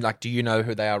 but that's in, like, do you know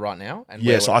who they are right now? And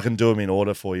Yes, where I can do them in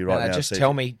order for you right now. Just see.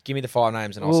 tell me, give me the 5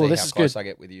 names and I'll Ooh, see this how is close good. I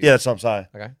get with you. Yeah, that's what I'm saying.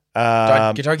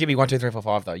 Okay. Don't give me 1, 2, 3, 4,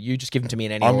 5 though. You just give them to me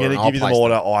in any I'm order. going to and give you I'll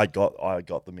them place order. I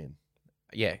got them in.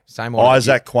 Yeah, same order.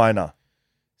 Isaac Quainer.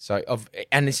 So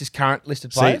and this is current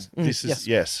listed See, players. this is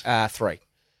yes. 3.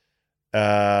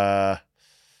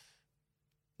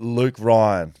 Luke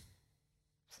Ryan.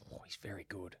 Oh, he's very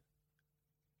good.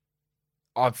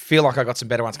 I feel like I got some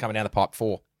better ones coming down the pipe.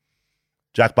 4.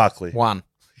 Jack Buckley. 1.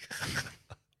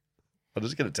 I'm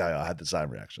just going to tell you, I had the same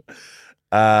reaction.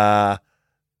 Tom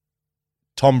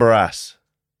Barras.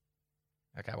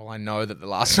 Okay, well I know that the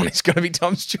last one is going to be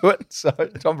Tom Stewart, so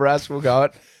Tom Barras will go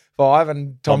at 5,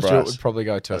 and Tom Stewart Barras. would probably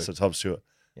go 2. That's a Tom Stewart.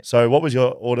 Yeah. So what was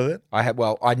your order then?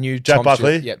 I knew Jack Tom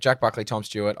Buckley? Stewart. Yeah, Jack Buckley, Tom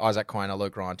Stewart, Isaac Quainer,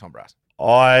 Luke Ryan, Tom Barras.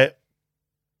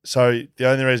 So the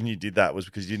only reason you did that was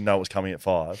because you didn't know it was coming at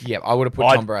 5. Yeah, I would have put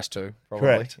Tom Barras 2, probably.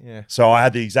 Correct. Yeah. So I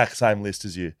had the exact same list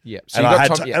as you. Yeah. So And you I, got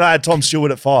had Tom, and I had Tom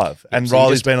Stewart at 5. And so you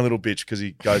Riley's just- been a little bitch because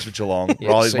he goes for Geelong. yeah,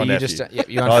 Riley's so my you nephew. just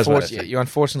Riley's my nephew. you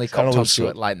unfortunately Kind of copped Tom little Stewart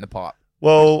short. late in the pipe.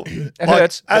 Well,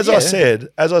 hurts, but as yeah.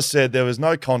 I said, there was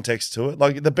no context to it.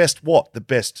 Like the best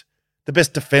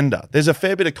defender. There's a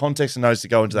fair bit of context and those to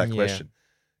go into that Yeah. question.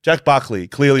 Jack Buckley,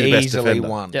 clearly the best Easily defender.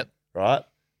 1. Yep. Right?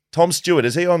 Tom Stewart,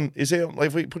 is he on like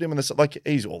if we put him in the like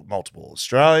he's all multiple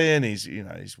Australian, he's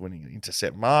winning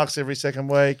intercept marks every second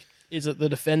week. Is it the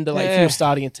defender? Like if Yeah. you were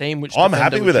starting a team, which I'm defender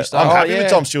happy would with you it. start? I'm happy yeah.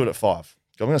 with Tom Stewart at 5.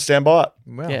 I'm going to stand by it.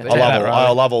 Well, Yeah, there I you love go. all, I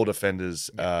love all defenders.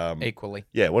 Equally.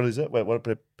 Yeah, what is it? What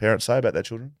do parents say about their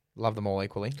children? Love them all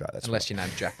equally. Great, that's Unless you name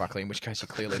Jack Buckley, in which case you're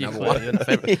clearly You're number clearly one. the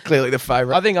favourite. You're clearly the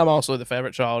favourite. I think I'm also the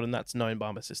favourite child, and that's known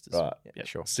by my sisters. Right. Yeah,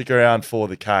 sure. Stick around for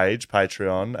the Cage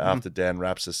Patreon after Dan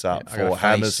wraps us up Yeah, I got a for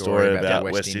funny Hannah's story story about about the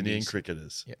West West Indian Indies.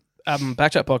 cricketers. Yeah.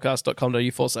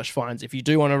 Backchatpodcast.com.au/fines. If you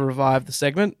do want to revive the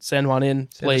segment, send one in,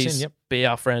 Send us please. in, yep. Be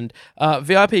our friend.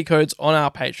 VIP codes on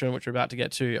our Patreon, which we're about to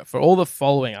get to, for all the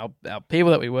following, our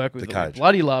people that we work with, The that we Cage.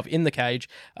 bloody love in the Cage,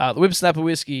 the Whippersnapper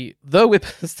Whiskey,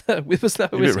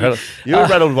 Whippersnapper Whiskey. You were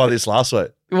rattled by this last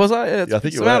week. Was I? Yeah, Yeah, I think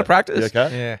it's you a were. amount of practice. You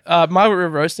okay? Yeah. Margaret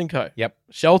River Roasting Co. Yep.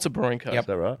 Shelter Brewing Co. Is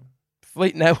that right?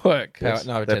 Fleet Network. Yes.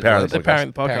 No, They're Ted powering Elise. the They're powering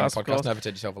the Powering podcast, the of course. Never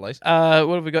Ted yourself, Elise.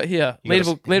 What have we got here? You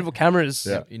got Leadable cameras.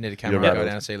 Yeah. You need a camera You're to go right.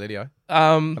 down and see Lydio.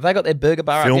 Um, Have they got their burger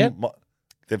bar up yet?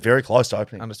 They're very close to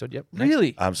opening. Understood, yep. Next.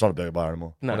 really? It's not a burger bar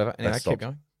anymore. No. Whatever. Anyway, That's keep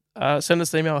stopped. going. Send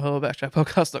us an email,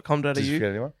 hello@backchatpodcast.com.au. Did you forget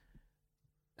anyone?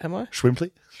 Am I?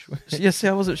 Shrimply? Yes,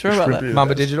 I wasn't sure about that. Shrimply.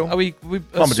 Mamba Digital. Are we Mamba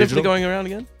simply Digital? going around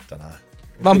again? Don't know.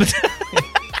 Mamba,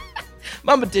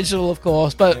 Mamba Digital, of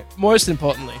course, but most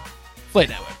importantly, Fleet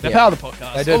Network. They Yeah. power the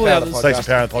podcast. They do All the power the others- podcast. Thanks for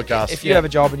powering the podcast. If you have a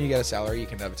job and you get a salary, you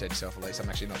can overtake yourself, Elise. I'm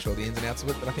actually not sure the ins and outs of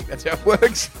it, but I think that's how it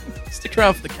works. Stick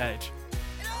around for the Cage.